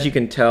still, as you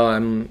can tell,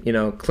 I'm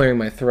clearing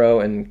my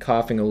throat and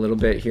coughing a little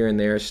bit here and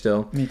there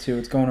still. Me too.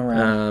 It's going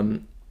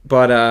around.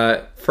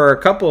 But for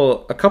a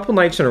couple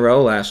nights in a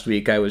row last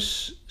week, I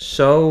was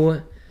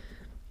so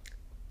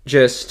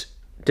just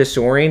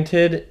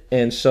disoriented,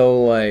 and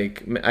so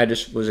like I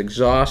just was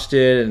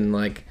exhausted and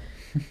like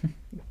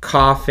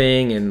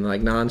coughing and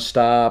like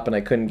nonstop, and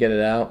I couldn't get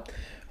it out.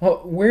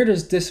 Well, where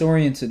does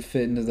disoriented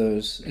fit into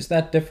those? Is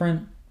that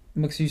different?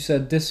 Because you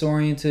said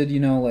disoriented,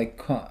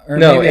 like or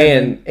no,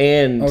 and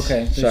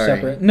okay, they're sorry.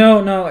 separate.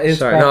 No, it's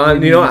sorry. No,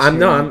 I'm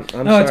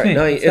sorry. It's me.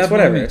 No, it's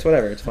whatever. It's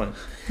whatever. It's fine.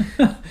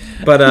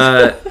 But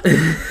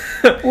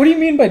what do you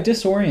mean by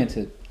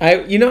disoriented? I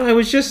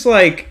was just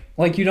like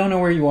you don't know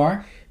where you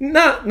are.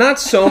 Not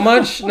so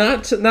much.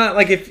 not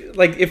like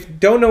if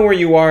don't know where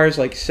you are is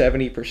like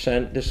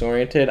 70%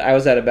 disoriented. I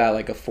was at about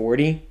like a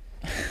 40.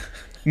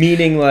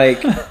 Meaning,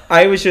 like,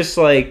 I was just,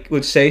 like,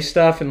 would say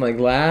stuff and, like,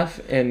 laugh,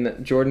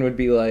 and Jordan would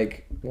be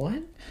like,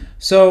 what?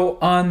 So,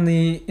 on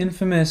the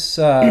infamous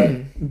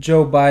Joe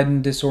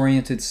Biden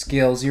disoriented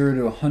scale, 0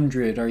 to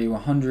 100, are you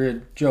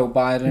 100 Joe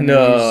Biden? No.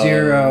 Or are you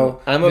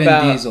 0 I'm Vin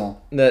about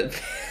Diesel?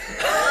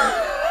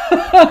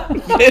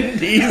 Vin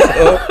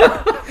Diesel.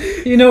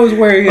 He knows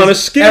where he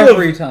is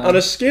every time. On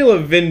a scale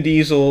of Vin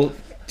Diesel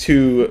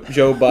to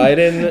Joe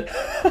Biden.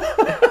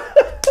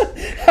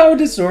 How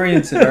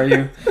disoriented are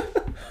you?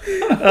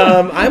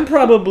 I'm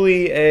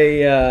probably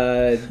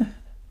a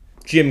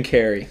Jim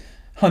Carrey.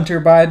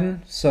 Hunter Biden.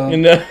 So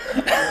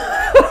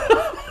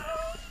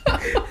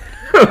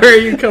Where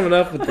are you coming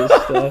up with this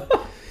stuff?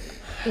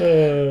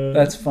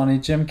 That's funny,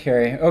 Jim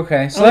Carrey.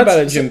 Okay, so that's about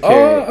a Jim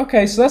Carrey. Oh,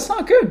 okay, so that's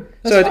not good.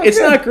 It's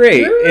not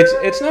great.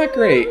 It's not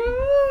great.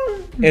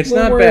 It's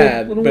not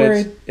bad, but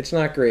it's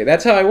not great.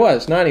 That's how I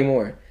was. Not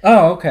anymore.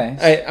 Oh, okay.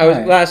 I was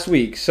last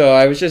week, so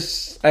I was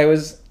just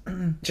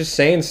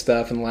saying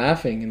stuff and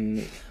laughing,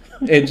 and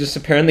it just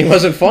apparently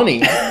wasn't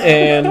funny,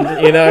 and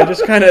I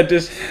just kind of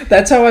just.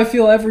 That's how I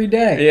feel every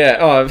day. Yeah.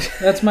 Oh,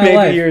 that's my maybe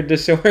life. Maybe you're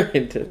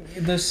disoriented.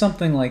 There's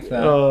something like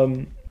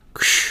that.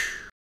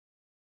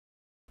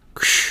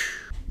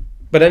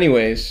 But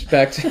anyways,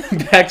 back to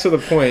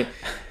the point.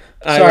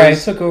 Sorry, I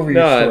took over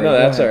your story. No,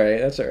 that's all right.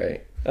 That's all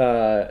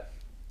right.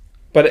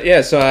 But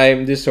yeah, so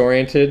I'm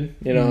disoriented,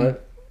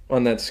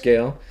 on that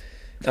scale,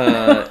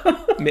 and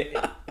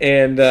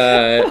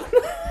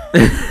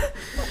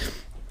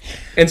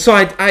so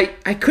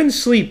I couldn't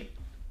sleep,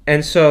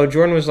 and so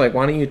Jordan was like,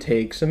 "Why don't you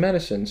take some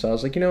medicine?" So I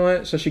was like, "You know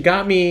what?" So she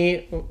got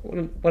me.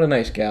 What a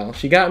nice gal.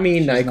 She got me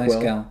NyQuil. Nice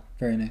gal.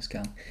 Very nice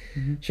gal.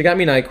 Mm-hmm. She got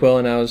me NyQuil,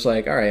 and I was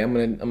like, "All right,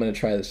 I'm gonna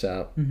try this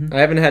out." Mm-hmm. I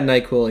haven't had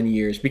NyQuil in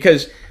years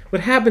because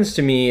what happens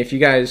to me, if you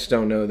guys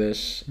don't know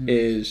this,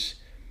 is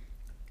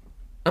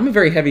I'm a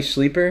very heavy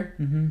sleeper.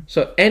 Mm-hmm.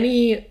 So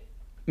any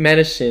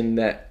medicine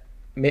that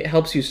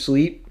helps you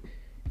sleep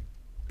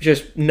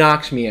just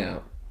knocks me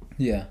out.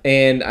 Yeah.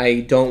 And I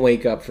don't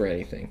wake up for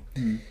anything.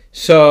 Mm.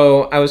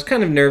 So I was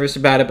kind of nervous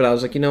about it, but I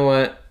was like, you know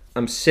what?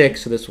 I'm sick,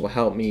 so this will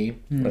help me.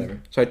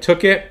 Whatever. So I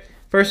took it.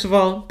 First of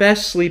all,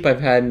 best sleep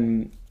I've had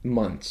in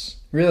months.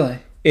 Really?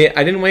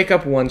 I didn't wake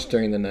up once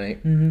during the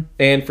night. Mm-hmm.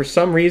 And for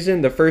some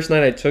reason, the first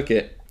night I took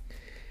it,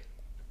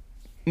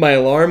 my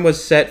alarm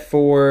was set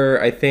for,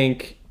 I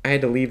think, I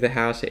had to leave the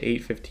house at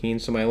 8:15,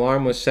 so my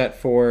alarm was set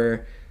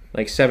for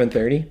like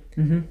 7:30.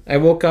 Mm-hmm. I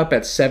woke up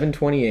at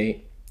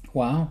 7:28.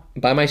 Wow.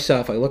 By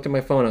myself. I looked at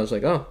my phone. I was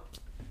like, oh.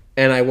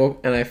 And I woke,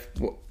 and I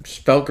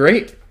just felt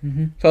great.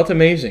 Mm-hmm. Felt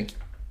amazing.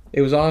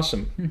 It was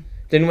awesome. Mm.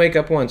 Didn't wake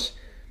up once.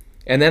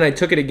 And then I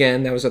took it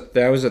again. That was a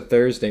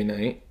Thursday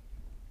night.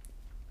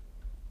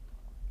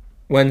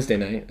 Wednesday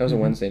night. That was a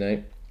Wednesday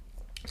night.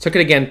 Took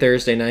it again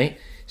Thursday night.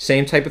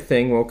 Same type of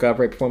thing. Woke up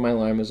right before my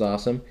alarm. It was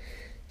awesome.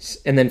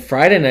 And then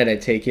Friday night I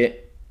take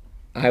it.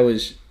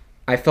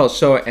 I felt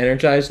so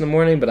energized in the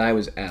morning, but I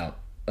was out.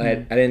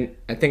 I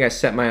think I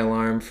set my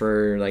alarm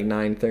for like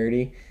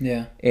 9:30.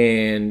 Yeah.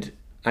 And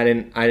I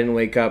didn't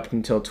wake up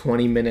until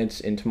 20 minutes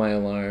into my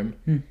alarm.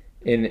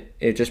 And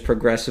it just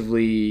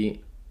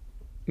progressively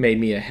made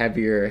me a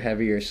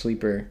heavier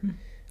sleeper.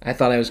 I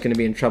thought I was going to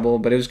be in trouble,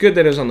 but it was good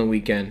that it was on the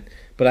weekend.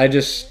 But I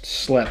just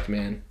slept,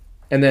 man.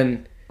 And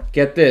then,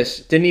 get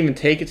this, didn't even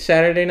take it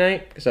Saturday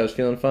night because I was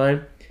feeling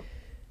fine.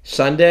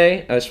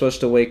 Sunday, I was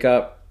supposed to wake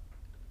up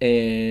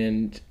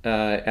and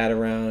at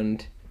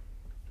around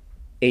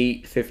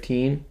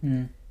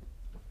 8:15.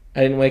 I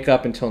didn't wake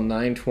up until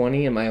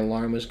 9:20, and my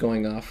alarm was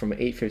going off from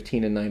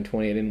 8:15 to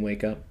 9:20. I didn't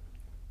wake up.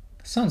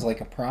 Sounds like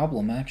a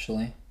problem,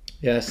 actually.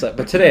 Yes,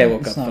 but today I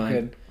woke up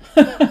fine.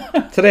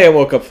 Today I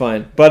woke up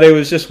fine, but it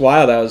was just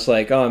wild. I was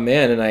like, oh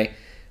man, and I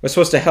was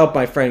supposed to help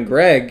my friend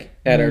Greg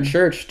at our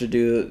church to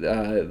do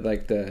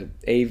like the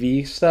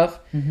AV stuff,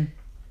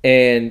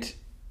 and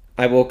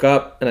I woke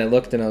up and I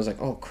looked and I was like,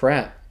 oh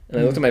crap. And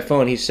I looked at my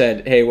phone. He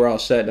said, "Hey, we're all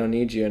set. Don't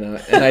need you." And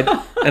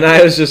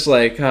I was just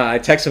like, I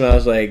texted him. I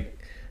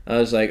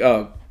was like,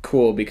 "Oh,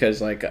 cool,"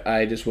 because like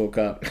I just woke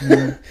up.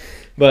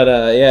 But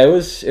yeah, it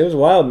was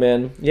wild,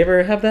 man. You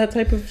ever have that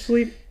type of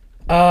sleep?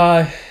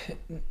 I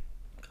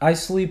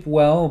sleep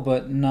well,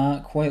 but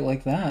not quite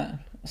like that.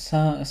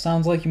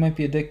 Sounds like you might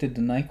be addicted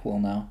to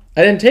NyQuil now.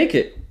 I didn't take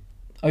it.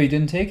 Oh, you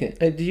didn't take it?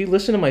 Did you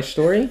listen to my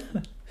story?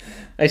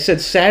 I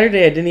said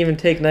Saturday I didn't even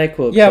take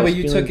NyQuil. Yeah, but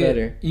you took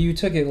it. You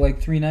took it like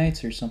 3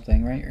 nights or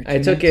something, right? Or I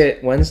took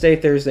it Wednesday,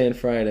 Thursday, and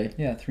Friday.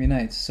 Yeah, 3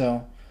 nights.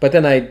 So. But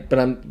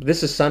then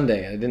this is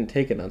Sunday. I didn't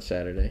take it on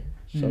Saturday.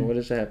 So what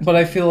does that? But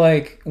I feel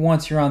like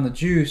once you're on the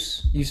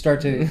juice, you start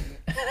to.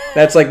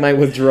 That's like my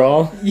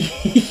withdrawal.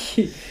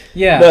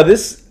 Yeah. No,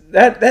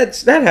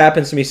 that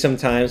happens to me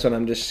sometimes when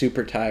I'm just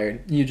super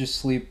tired. You just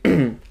sleep.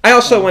 I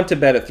also went to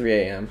bed at 3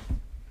 a.m.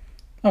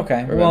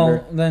 Okay. Remember?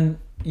 Well, then,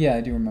 yeah,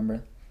 I do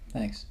remember.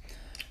 Thanks.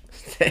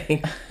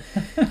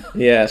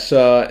 Yeah.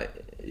 So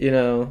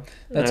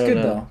that's good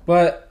though.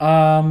 But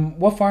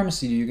what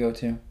pharmacy do you go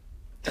to?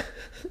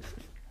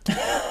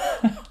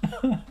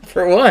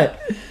 For what?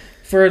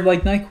 For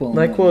like NyQuil.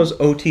 NyQuil is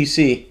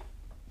OTC.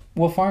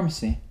 What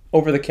pharmacy?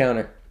 Over the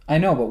counter. I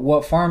know, but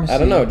what pharmacy? I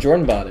don't know.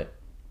 Jordan bought it.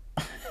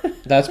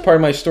 That's part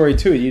of my story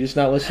too. You just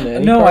not listen to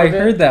any. No, I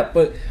heard that,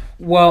 but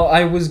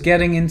I was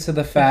getting into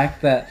the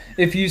fact that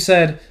if you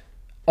said,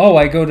 "Oh,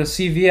 I go to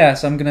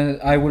CVS,"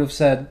 I would have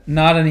said,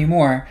 "Not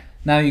anymore."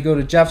 Now you go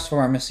to Jeff's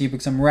pharmacy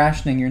because I'm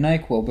rationing your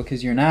NyQuil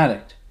because you're an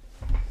addict.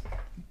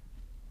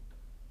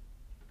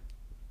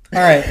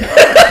 All right.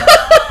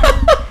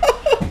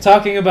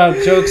 Talking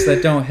about jokes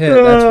that don't hit.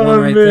 That's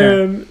one right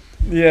there.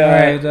 Yeah.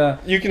 All right.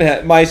 You can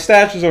have my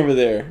stash is over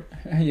there.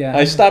 Yeah.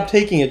 I stopped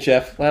taking it,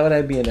 Jeff. Why would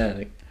I be an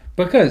addict?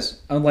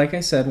 Because, like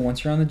I said,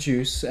 once you're on the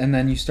juice, and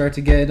then you start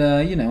to get,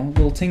 a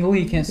little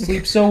tingly, you can't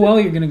sleep so well,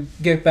 you're going to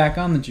get back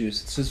on the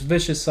juice. It's this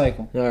vicious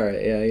cycle. All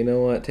right, yeah, you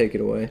know what? Take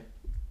it away.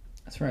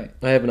 That's right.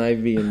 I have an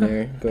IV in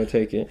there. Go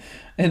take it.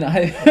 And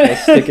I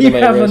stick it in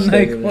my wrist. You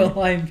have a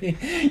NyQuil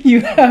IV.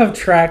 You have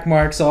track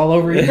marks all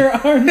over your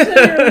arms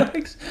and your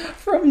legs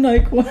from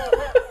NyQuil.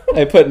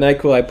 I put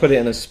NyQuil, I put it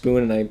in a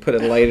spoon, and I put a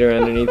lighter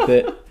underneath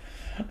it.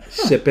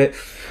 Sip it.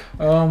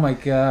 Oh, my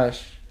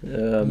gosh.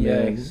 Oh,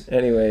 man.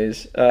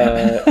 Anyways,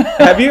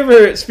 have you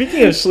ever,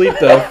 speaking of sleep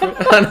though,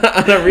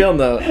 on a real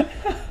note,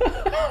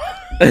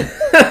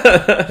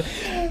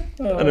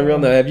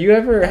 have you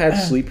ever had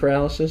sleep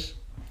paralysis?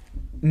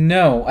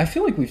 No, I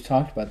feel like we've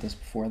talked about this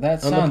before.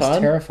 That sounds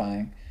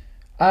terrifying.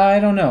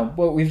 I don't know,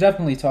 but we've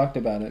definitely talked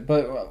about it,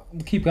 but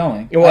keep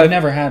going. Well, I've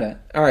never had it.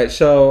 All right,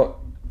 so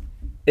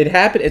it's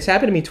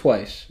happened to me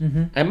twice.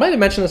 Mm-hmm. I might have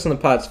mentioned this on the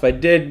pod, so if I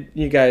did,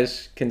 you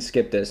guys can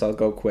skip this. I'll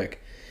go quick.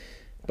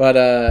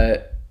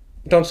 But,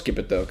 don't skip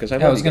it though, because I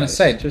was going to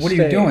say, what are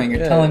you doing?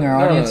 You're telling our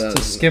audience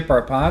to skip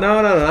our pod?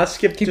 No, not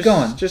skip. Keep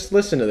going. Just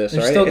listen to this.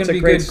 There's all right? still going to be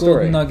good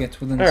golden nuggets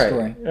within the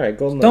story. All right,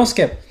 golden nuggets. Don't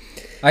skip.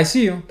 I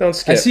see you. Don't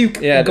skip. I see you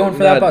going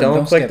for that button.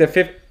 Don't click skip. the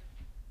fifth.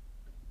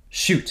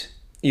 Shoot.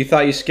 You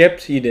thought you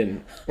skipped? You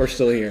didn't. We're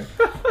still here.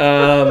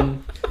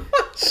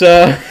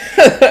 So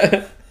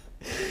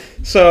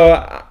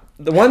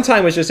the one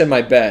time was just in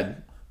my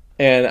bed,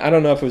 and I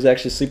don't know if it was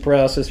actually sleep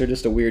paralysis or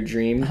just a weird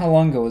dream. How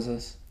long ago was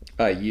this?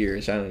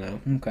 Years. I don't know.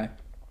 Okay.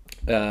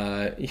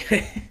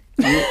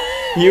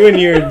 You and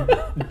your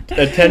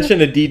attention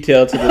to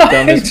detail to the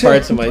dumbest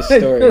parts of my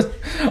story. I just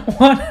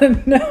want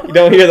to know. You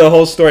don't hear the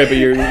whole story, but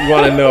you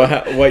want to know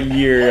what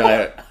year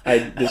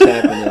this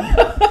happened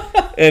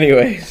in.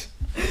 Anyways.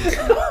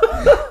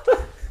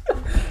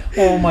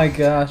 Oh my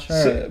gosh!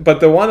 All right. But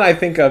the one I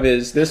think of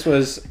is, this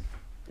was,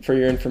 for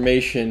your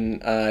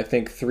information, I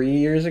think 3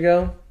 years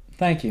ago.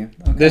 Thank you.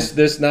 Okay.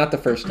 This not the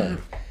first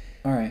time.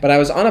 All right. But I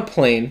was on a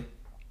plane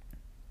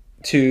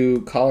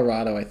to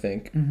Colorado, I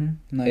think.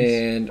 Mm-hmm.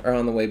 Nice. Or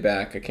on the way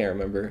back, I can't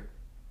remember.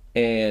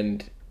 Or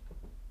it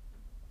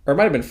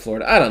might have been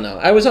Florida. I don't know.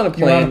 I was on a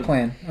plane. You were on a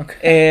plane. Okay.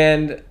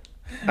 And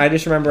I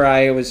just remember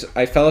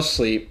I fell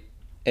asleep,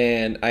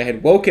 and I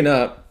had woken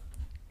up,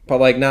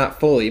 but like not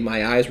fully.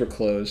 My eyes were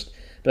closed.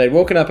 But I'd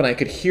woken up and I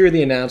could hear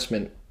the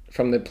announcement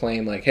from the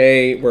plane, like,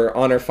 "Hey, we're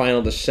on our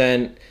final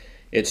descent.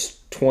 It's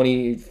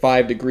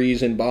 25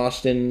 degrees in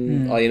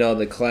Boston."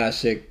 The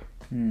classic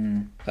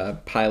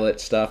pilot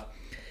stuff.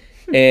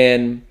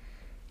 And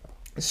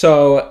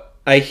so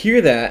I hear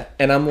that,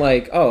 and I'm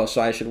like, oh,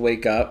 so I should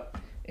wake up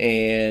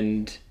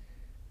and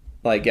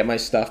like get my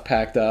stuff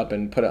packed up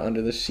and put it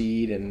under the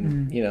seat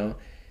and,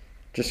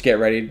 just get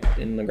ready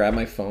and grab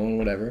my phone,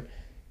 whatever.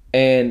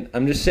 And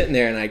I'm just sitting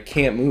there and I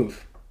can't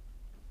move.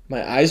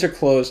 My eyes are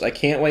closed. I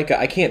can't wake up.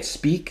 I can't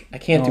speak. I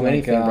can't do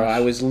anything, bro. I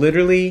was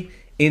literally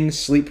in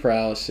sleep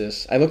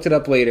paralysis. I looked it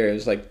up later. It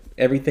was like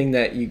everything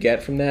that you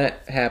get from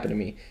that happened to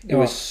me. It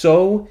was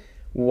so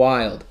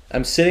wild.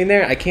 I'm sitting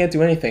there, I can't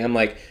do anything. I'm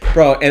like,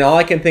 bro, and all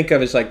I can think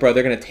of is like, bro,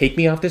 they're gonna take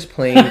me off this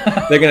plane.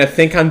 They're gonna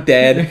think I'm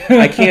dead.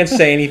 I can't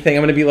say anything.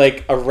 I'm gonna be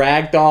like a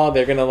rag doll.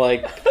 They're gonna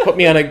like put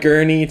me on a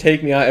gurney,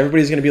 take me out.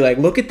 Everybody's gonna be like,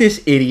 look at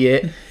this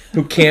idiot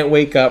who can't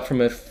wake up from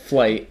a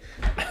flight.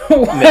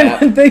 Why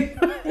would they?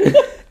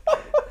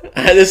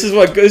 This is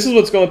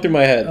what's going through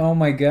my head. Oh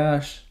my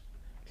gosh.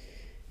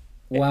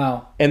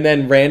 Wow. And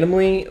then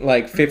randomly,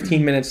 like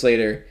 15 minutes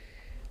later,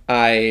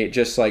 I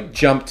just like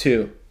jumped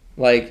to.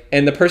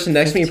 And the person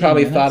next to me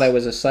probably thought I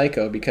was a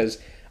psycho, because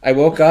I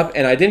woke up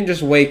and I didn't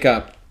just wake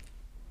up.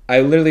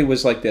 I literally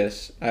was like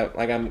this.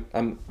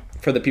 I'm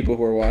for the people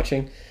who are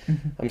watching,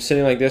 I'm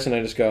sitting like this and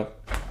I just go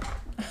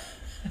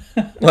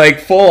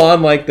like full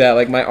on like that.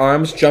 Like my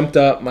arms jumped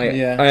up.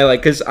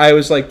 Because I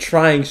was like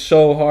trying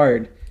so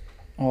hard.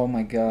 Oh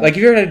my god. Like if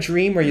you're in a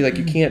dream where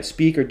you can't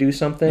speak or do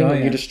something,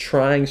 you're just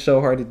trying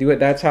so hard to do it.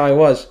 That's how I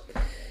was.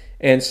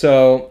 And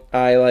so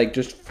I like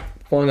just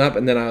falling up,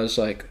 and then I was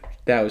like,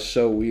 that was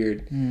so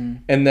weird.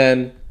 And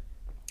then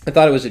I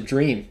thought it was a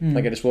dream.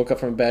 Like I just woke up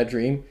from a bad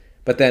dream.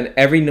 But then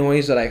every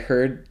noise that I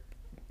heard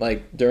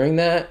like during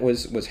that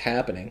was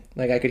happening.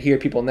 Like I could hear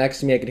people next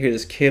to me. I could hear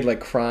this kid like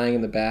crying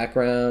in the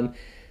background.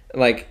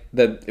 Like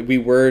we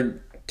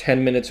were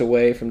 10 minutes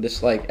away from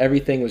this. Like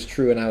everything was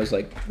true, and I was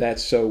like,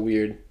 that's so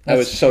weird. I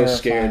was so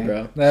scared,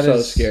 bro.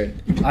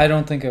 Scared. I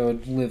don't think I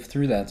would live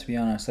through that, to be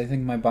honest. I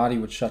think my body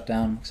would shut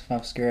down because of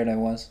how scared I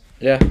was.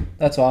 Yeah.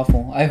 That's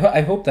awful.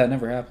 I hope that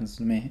never happens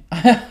to me.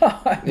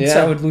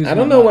 I would lose. I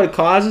don't know what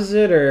causes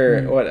it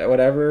or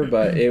whatever,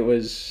 but it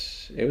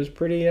was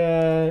pretty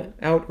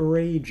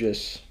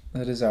outrageous.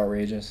 That is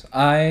outrageous.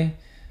 I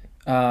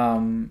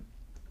am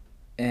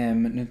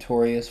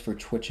notorious for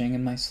twitching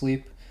in my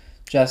sleep.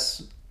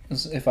 Jess,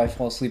 if I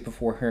fall asleep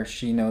before her,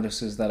 she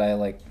notices that I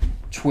like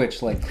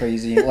twitch like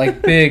crazy,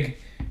 like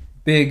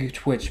big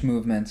twitch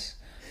movements,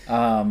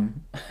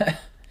 and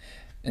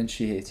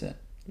she hates it.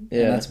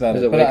 Yeah, and that's about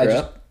Does it. It wake her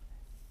up?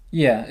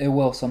 Yeah, it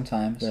will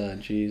sometimes. Oh,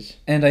 jeez.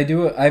 And I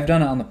do it. I've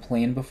done it on the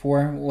plane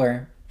before,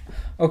 where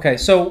Okay,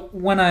 so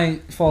when I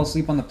fall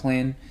asleep on the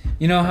plane,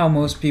 you know how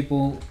most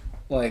people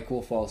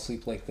will fall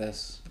asleep like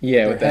this?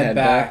 Yeah, with their head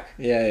back.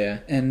 Yeah.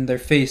 And their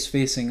face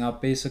facing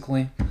up,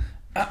 basically.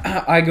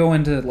 I go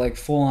into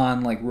full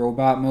on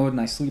robot mode and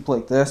I sleep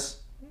like this.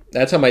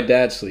 That's how my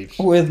dad sleeps.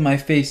 With my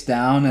face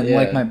down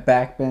and my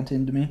back bent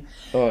into me.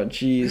 Oh,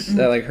 jeez.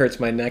 That hurts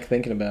my neck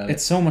thinking about it.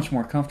 It's so much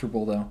more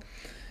comfortable, though.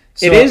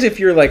 So, it is if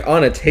you're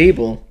on a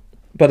table,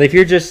 but if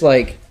you're just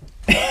bro,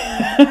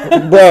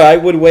 I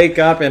would wake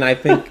up and I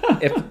think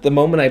if the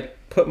moment I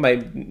put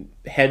my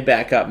head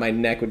back up, my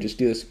neck would just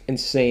do this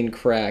insane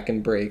crack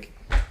and break.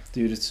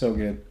 Dude, it's so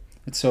good.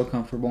 It's so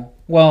comfortable.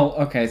 Well,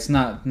 okay, it's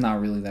not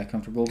really that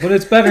comfortable, but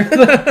it's better.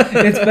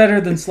 It's better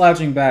than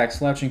slouching back.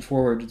 Slouching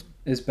forward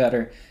is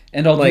better.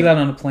 And I'll do that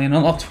on a plane.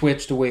 I'll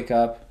twitch to wake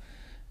up.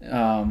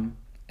 And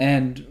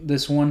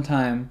this one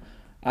time,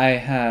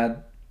 I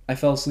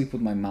fell asleep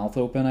with my mouth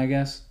open, I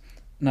guess,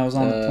 and I was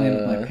on the plane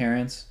with my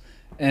parents.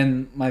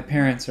 And my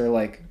parents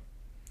are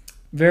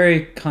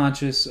very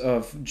conscious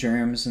of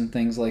germs and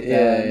things like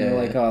that. And they're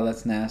like, "Oh,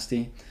 that's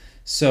nasty."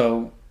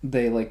 So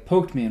they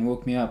poked me and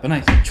woke me up, and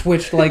I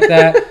twitched like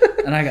that,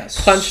 and I got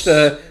punched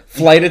a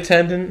flight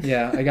attendant.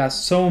 Yeah, I got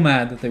so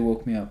mad that they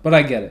woke me up, but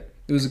I get it.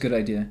 It was a good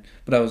idea,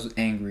 but I was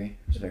angry.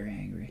 I was very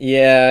angry.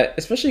 Yeah,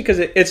 especially because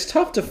it's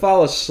tough to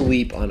fall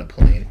asleep on a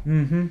plane.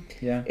 Mm-hmm.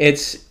 Yeah.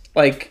 It's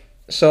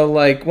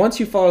once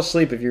you fall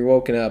asleep, if you're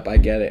woken up, I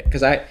get it.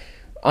 Because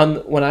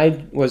when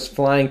I was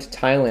flying to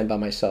Thailand by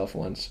myself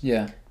once,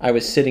 I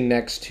was sitting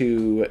next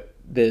to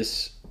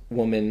this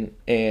woman,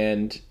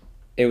 and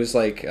it was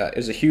it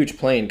was a huge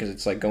plane because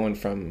it's going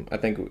from, I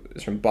think it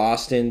was from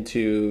Boston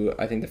to,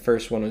 I think the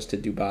first one was to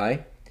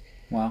Dubai.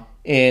 Wow.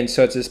 And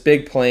so it's this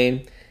big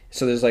plane.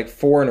 So there's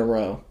 4 in a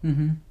row.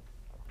 Mm-hmm.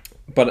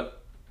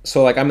 But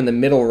so I'm in the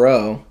middle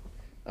row.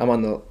 I'm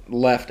on the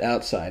left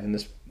outside, and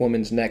this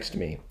woman's next to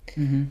me.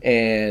 Mm-hmm.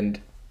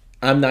 And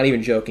I'm not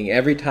even joking.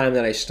 Every time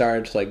that I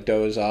started to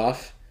doze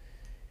off,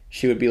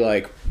 she would be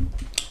like,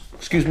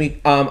 "Excuse me,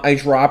 I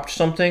dropped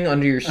something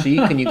under your seat.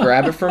 Can you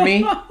grab it for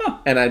me?"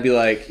 And I'd be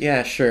like,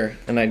 "Yeah, sure."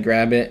 And I'd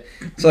grab it.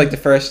 So the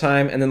first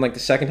time, and then the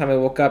second time I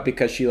woke up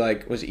because she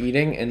was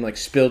eating and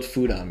spilled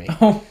food on me.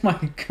 Oh my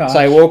god. So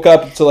I woke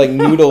up to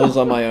noodles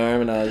on my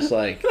arm, and I was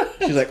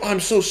she's like, "Oh, I'm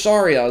so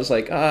sorry." I was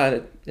like,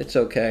 it's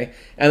okay.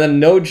 And then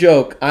no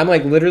joke, I'm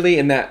literally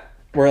in that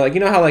where you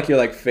know how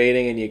you're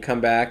fading and you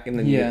come back and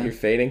then you're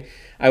fading.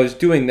 I was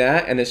doing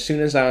that, and as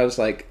soon as I was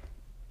and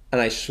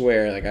I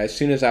swear, as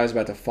soon as I was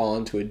about to fall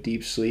into a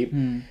deep sleep,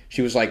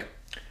 she was like,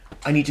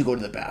 "I need to go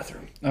to the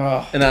bathroom."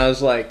 Oh. And I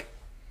was like,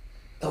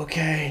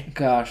 "Okay."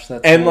 Gosh,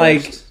 that's and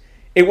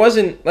it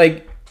wasn't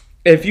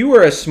if you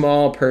were a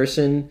small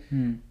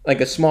person,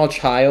 a small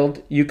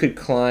child, you could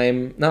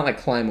climb, not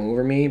climb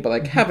over me,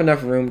 but have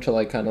enough room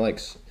to kind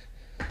of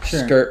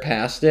skirt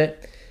past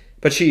it.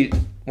 But she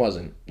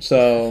wasn't.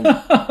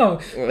 So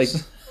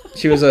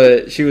she was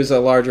a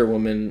larger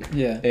woman.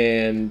 Yeah.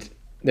 And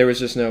there was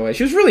just no way.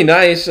 She was really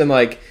nice, and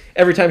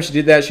every time she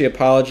did that, she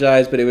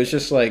apologized, but it was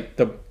just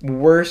the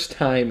worst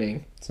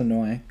timing. It's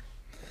annoying.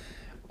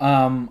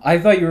 I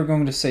thought you were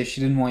going to say she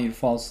didn't want you to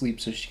fall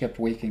asleep, so she kept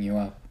waking you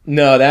up.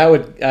 No,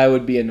 I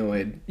would be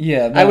annoyed.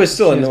 Yeah, I was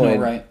still annoyed.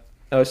 No right.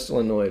 I was still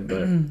annoyed,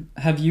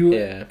 but have you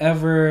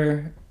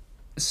ever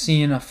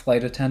seen a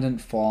flight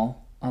attendant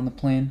fall on the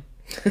plane?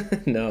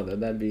 No,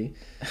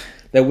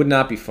 that would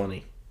not be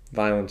funny.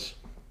 Violence.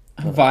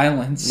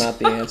 Violence. Not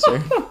the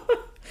answer.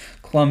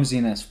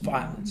 Clumsiness.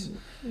 Violence.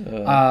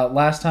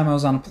 Last time I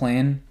was on a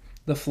plane,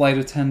 the flight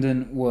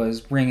attendant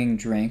was bringing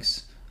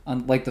drinks.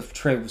 The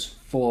tray was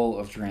full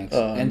of drinks,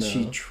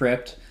 she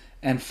tripped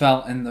and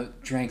fell, and the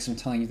drinks, I'm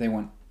telling you, they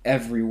went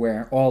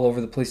everywhere, all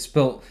over the place,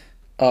 spilled.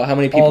 Oh, how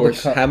many people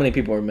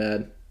were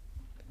mad?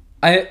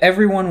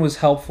 Everyone was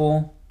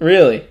helpful.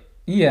 Really?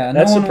 Yeah,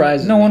 that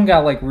surprises me. No one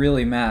got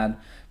really mad,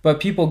 but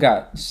people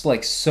got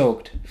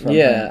soaked from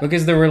them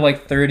because there were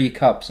 30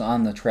 cups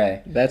on the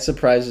tray. That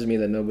surprises me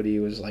that nobody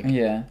was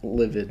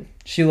livid.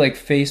 She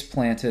face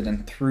planted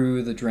and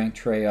threw the drink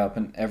tray up,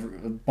 and a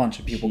bunch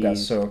of people got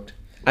soaked.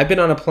 I've been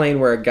on a plane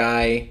where a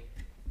guy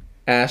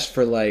asked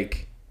for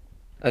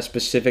a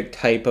specific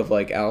type of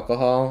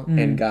alcohol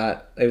and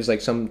it was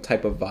some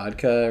type of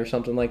vodka or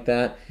something like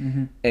that,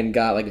 and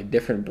got a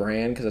different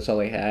brand because that's all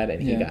they had,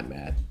 and he got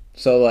mad.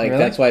 So really?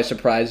 That's why it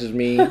surprises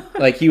me.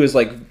 He was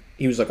like,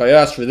 "I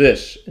asked for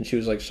this," and she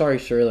was like, "Sorry,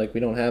 sir, we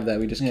don't have that.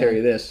 We just carry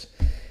this."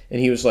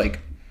 And he was like,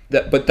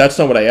 "But that's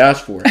not what I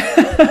asked for."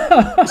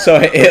 So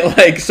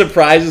it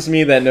surprises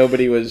me that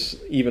nobody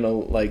was even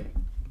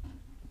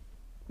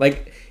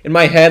in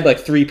my head,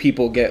 3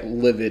 people get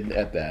livid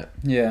at that.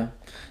 Yeah.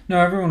 No,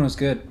 everyone was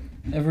good.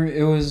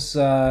 It was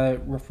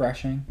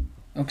refreshing.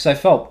 Because I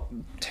felt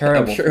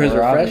terrible. I'm sure it was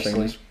refreshing. It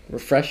was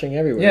refreshing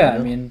everywhere. Yeah, I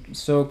mean,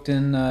 soaked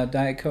in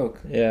Diet Coke.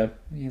 Yeah.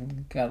 You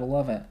gotta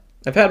love it.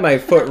 I've had my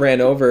foot ran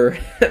over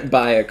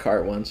by a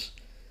cart once.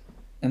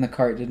 And the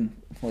cart didn't,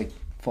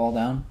 fall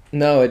down?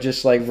 No, it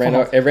just, ran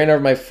over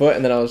my foot,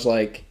 and then I was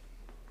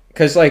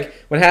because,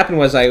 what happened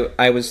was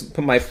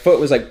my foot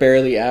was,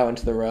 barely out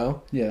into the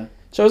row. Yeah.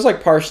 So it was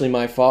like partially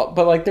my fault,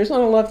 but like there's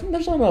not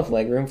enough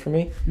leg room for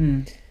me.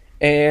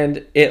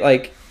 And it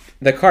like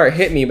the car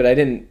hit me, but I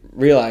didn't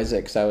realize it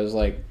because I was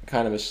like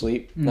kind of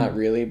asleep. Not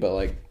really, but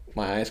like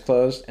my eyes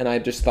closed, and I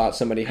just thought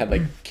somebody had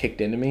like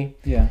kicked into me.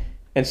 Yeah.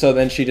 And so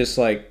then she just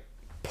like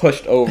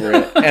pushed over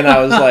it, and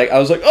I was like,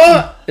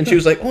 oh, and she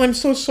was like, oh, I'm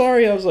so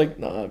sorry. I was like,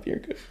 nah, you're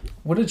good.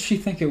 What did she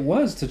think it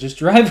was to just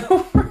drive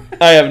over?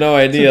 I have no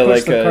idea.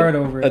 Like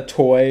a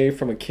toy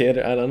from a kid.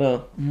 I don't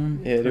know.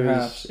 It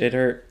hurt. It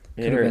hurt.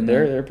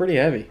 They're pretty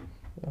heavy.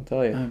 I'll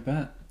tell you. I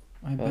bet.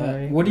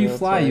 What do you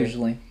fly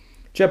usually?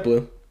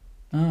 JetBlue.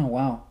 Oh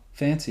wow,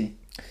 fancy.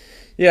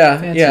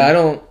 Yeah, yeah. I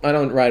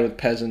don't ride with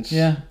peasants.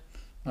 Yeah,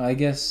 I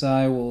guess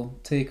I will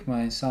take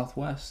my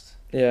Southwest.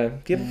 Yeah.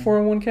 Do you have a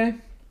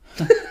 401k?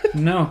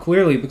 No,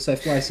 clearly because I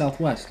fly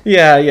Southwest.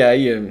 Yeah.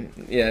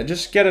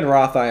 Just get a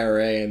Roth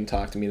IRA and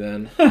talk to me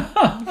then.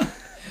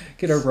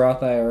 Get a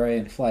Roth IRA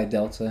and fly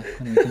Delta,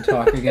 and we can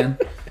talk again.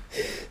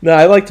 No,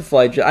 I like to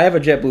fly. I have a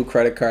JetBlue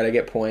credit card. I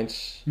get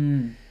points.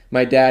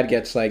 My dad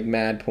gets like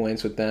mad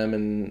points with them,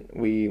 and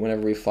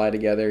whenever we fly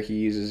together, he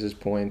uses his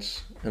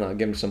points, and I'll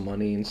give him some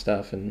money and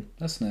stuff. And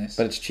that's nice.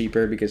 But it's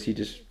cheaper because he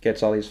just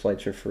gets all these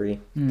flights for free.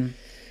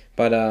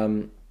 But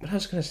what I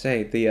was gonna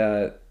say,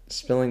 the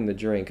spilling the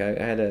drink, I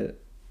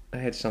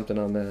had something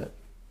on that.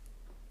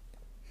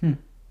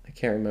 I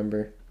can't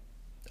remember.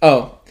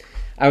 Oh,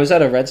 I was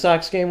at a Red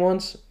Sox game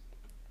once.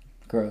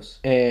 Gross.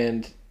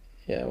 And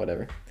yeah,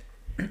 whatever.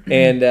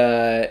 And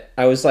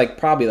I was like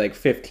probably like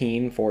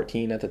 15,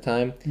 14 at the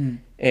time.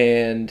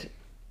 And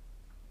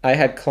I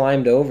had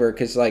climbed over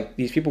because like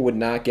these people would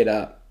not get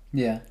up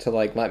to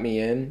like let me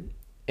in.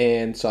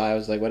 And so I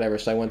was like, whatever.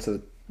 So I went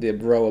to the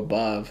row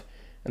above,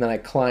 and then I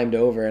climbed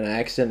over, and I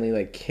accidentally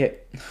like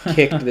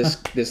kicked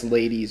this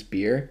lady's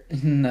beer.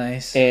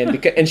 Nice.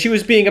 And she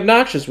was being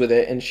obnoxious with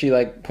it, and she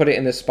like put it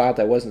in this spot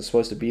that wasn't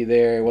supposed to be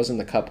there. It wasn't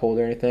the cup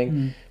holder or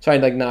anything. So I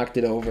like knocked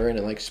it over, and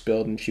it like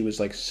spilled, and she was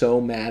like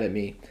so mad at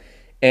me.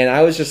 And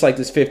I was just like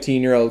this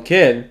 15-year-old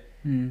kid,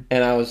 and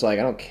I was like,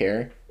 I don't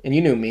care. And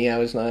you knew me,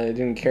 I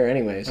didn't care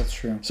anyways. That's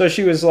true. So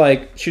she was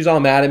all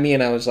mad at me,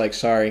 and I was like,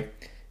 sorry.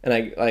 And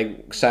I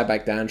like sat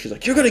back down. She's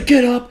like, you're gonna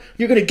get up.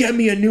 You're gonna get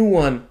me a new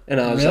one. And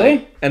I was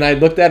like, and I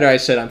looked at her. I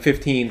said, I'm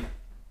 15.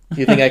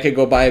 You think I could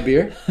go buy a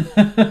beer?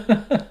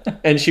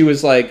 And she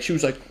was like,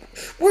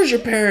 where's your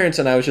parents?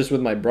 And I was just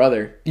with my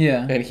brother.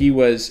 Yeah. And he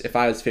was, if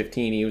I was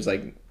 15, he was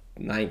like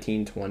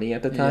 19, 20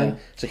 at the time. Yeah.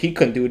 So he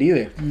couldn't do it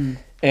either.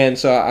 And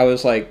so I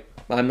was like,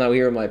 I'm not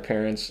here with my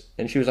parents.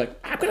 And she was like,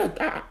 I'm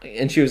gonna.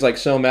 And she was like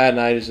so mad.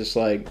 And I was just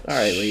like, all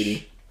right,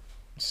 lady.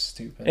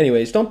 Stupid.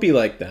 Anyways, don't be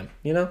like them,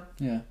 you know?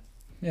 Yeah.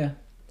 Yeah.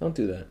 Don't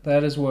do that.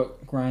 That is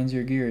what grinds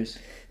your gears.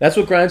 That's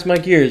what grinds my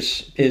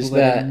gears. People is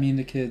that mean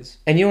to kids.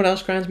 And you know what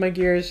else grinds my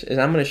gears? Is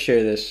I'm going to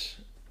share this,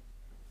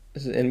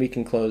 and we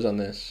can close on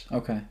this.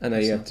 Okay. I know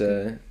you have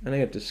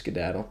to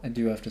skedaddle. I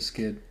do have to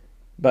skid.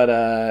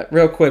 But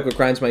real quick, what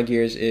grinds my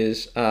gears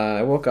is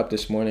I woke up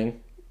this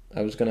morning.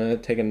 I was going to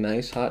take a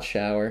nice hot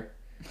shower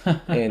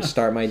and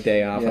start my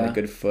day off on a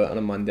good foot on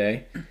a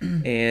Monday.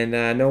 And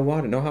no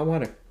water, no hot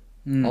water.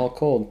 All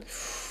cold.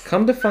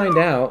 Come to find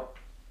out,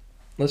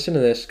 listen to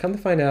this. Come to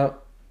find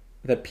out,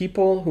 the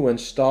people who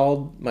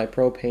installed my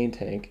propane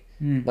tank,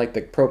 like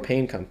the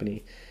propane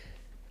company,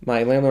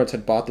 my landlords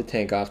had bought the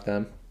tank off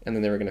them, and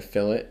then they were going to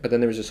fill it. But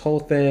then there was this whole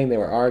thing. They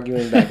were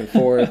arguing back and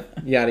forth,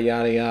 yada,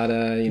 yada,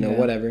 yada,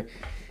 whatever.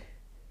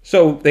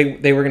 So they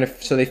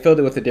filled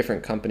it with a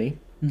different company.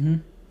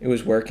 It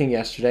was working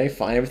yesterday.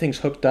 Fine. Everything's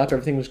hooked up.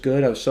 Everything was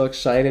good. I was so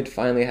excited.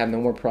 Finally, I have no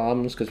more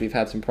problems because we've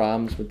had some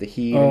problems with the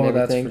heat and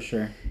everything. Oh, that's for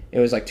sure. It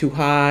was like too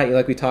hot.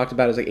 Like we talked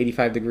about, it was like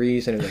 85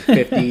 degrees and it was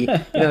like 50.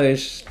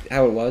 There's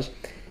how it was.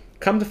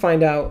 Come to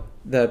find out,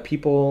 the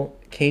people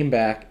came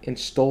back and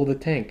stole the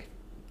tank.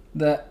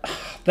 That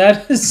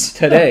is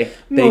today.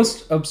 The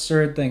most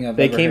absurd thing I've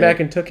ever heard. They came back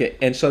and took it.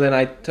 And so then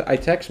I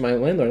text my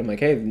landlord. I'm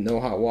like, hey,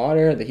 no hot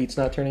water. The heat's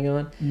not turning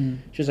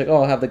on. She's like, oh,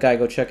 I'll have the guy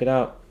go check it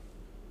out.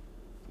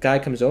 Guy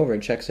comes over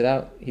and checks it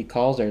out. He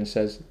calls her and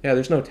says, yeah,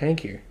 there's no tank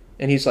here.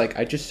 And he's like,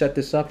 I just set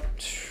this up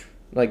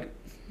like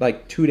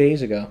 2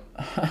 days ago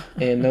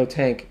and no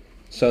tank.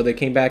 So they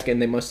came back and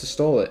they must have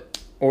stole it.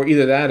 Or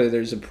either that or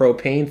there's a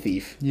propane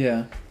thief.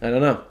 Yeah. I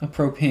don't know. A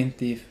propane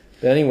thief.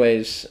 But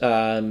anyways,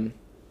 I'll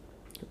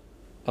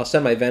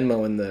send my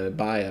Venmo in the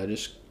bio.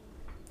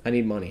 I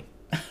need money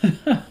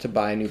to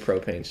buy new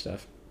propane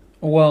stuff.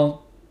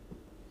 Well,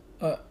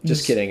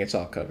 just kidding. It's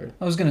all covered.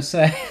 I was going to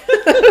say.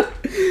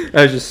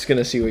 I was just going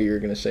to see what you were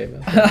going to say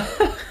about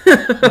that.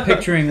 I'm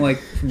picturing like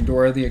from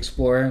Dora the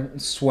Explorer,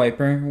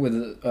 Swiper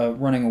with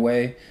running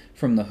away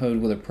from the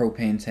hood with a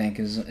propane tank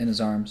in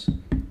his arms.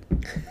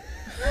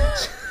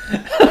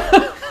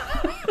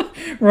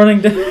 Running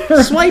down.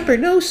 Swiper,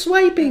 no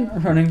swiping.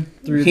 Running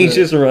through. He's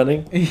just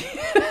running.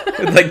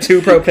 With like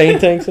 2 propane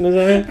tanks in his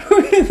arm.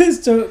 With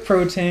his 2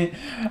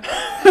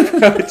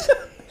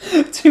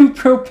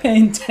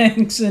 propane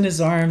tanks in his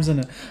arms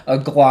and a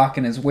Glock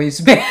in his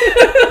waistband.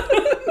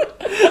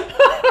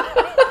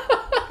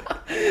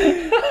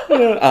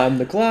 I'm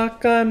the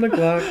Glock, I'm the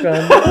Glock,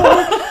 I'm the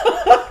Glock.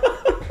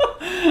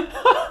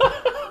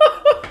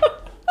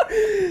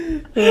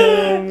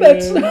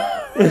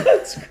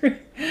 That's great.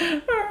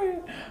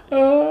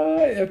 All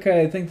right.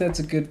 Okay, I think that's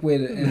a good way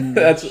to end.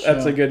 That's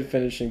a good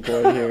finishing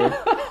point here.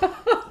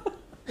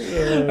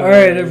 All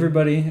right,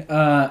 everybody.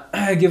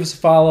 Give us a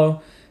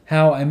follow.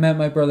 How I Met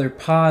My Brother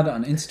Pod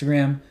on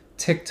Instagram,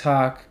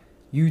 TikTok,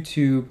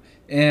 YouTube,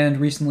 and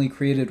recently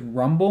created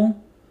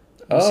Rumble.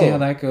 We'll see how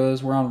that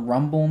goes. We're on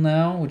Rumble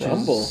now, which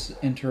is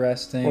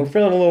interesting. We're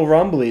feeling a little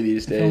rumbly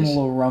these days. Feeling a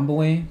little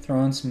rumbly.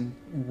 Throwing some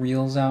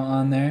reels out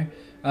on there.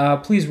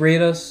 Please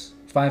rate us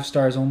 5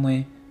 stars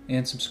only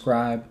and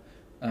subscribe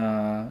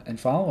and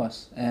follow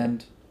us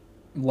and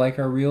like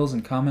our reels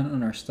and comment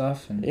on our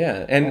stuff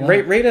and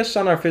rate us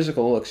on our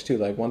physical looks too,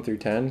 like 1 through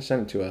 10.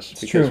 Send it to us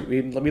because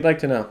we'd like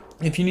to know.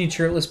 If you need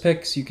shirtless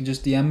pics, you can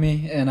just DM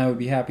me and I would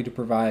be happy to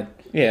provide.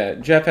 Yeah,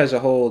 Jeff has a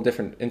whole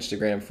different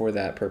Instagram for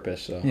that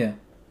purpose. So yeah.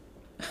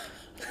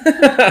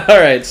 All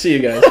right, see you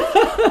guys.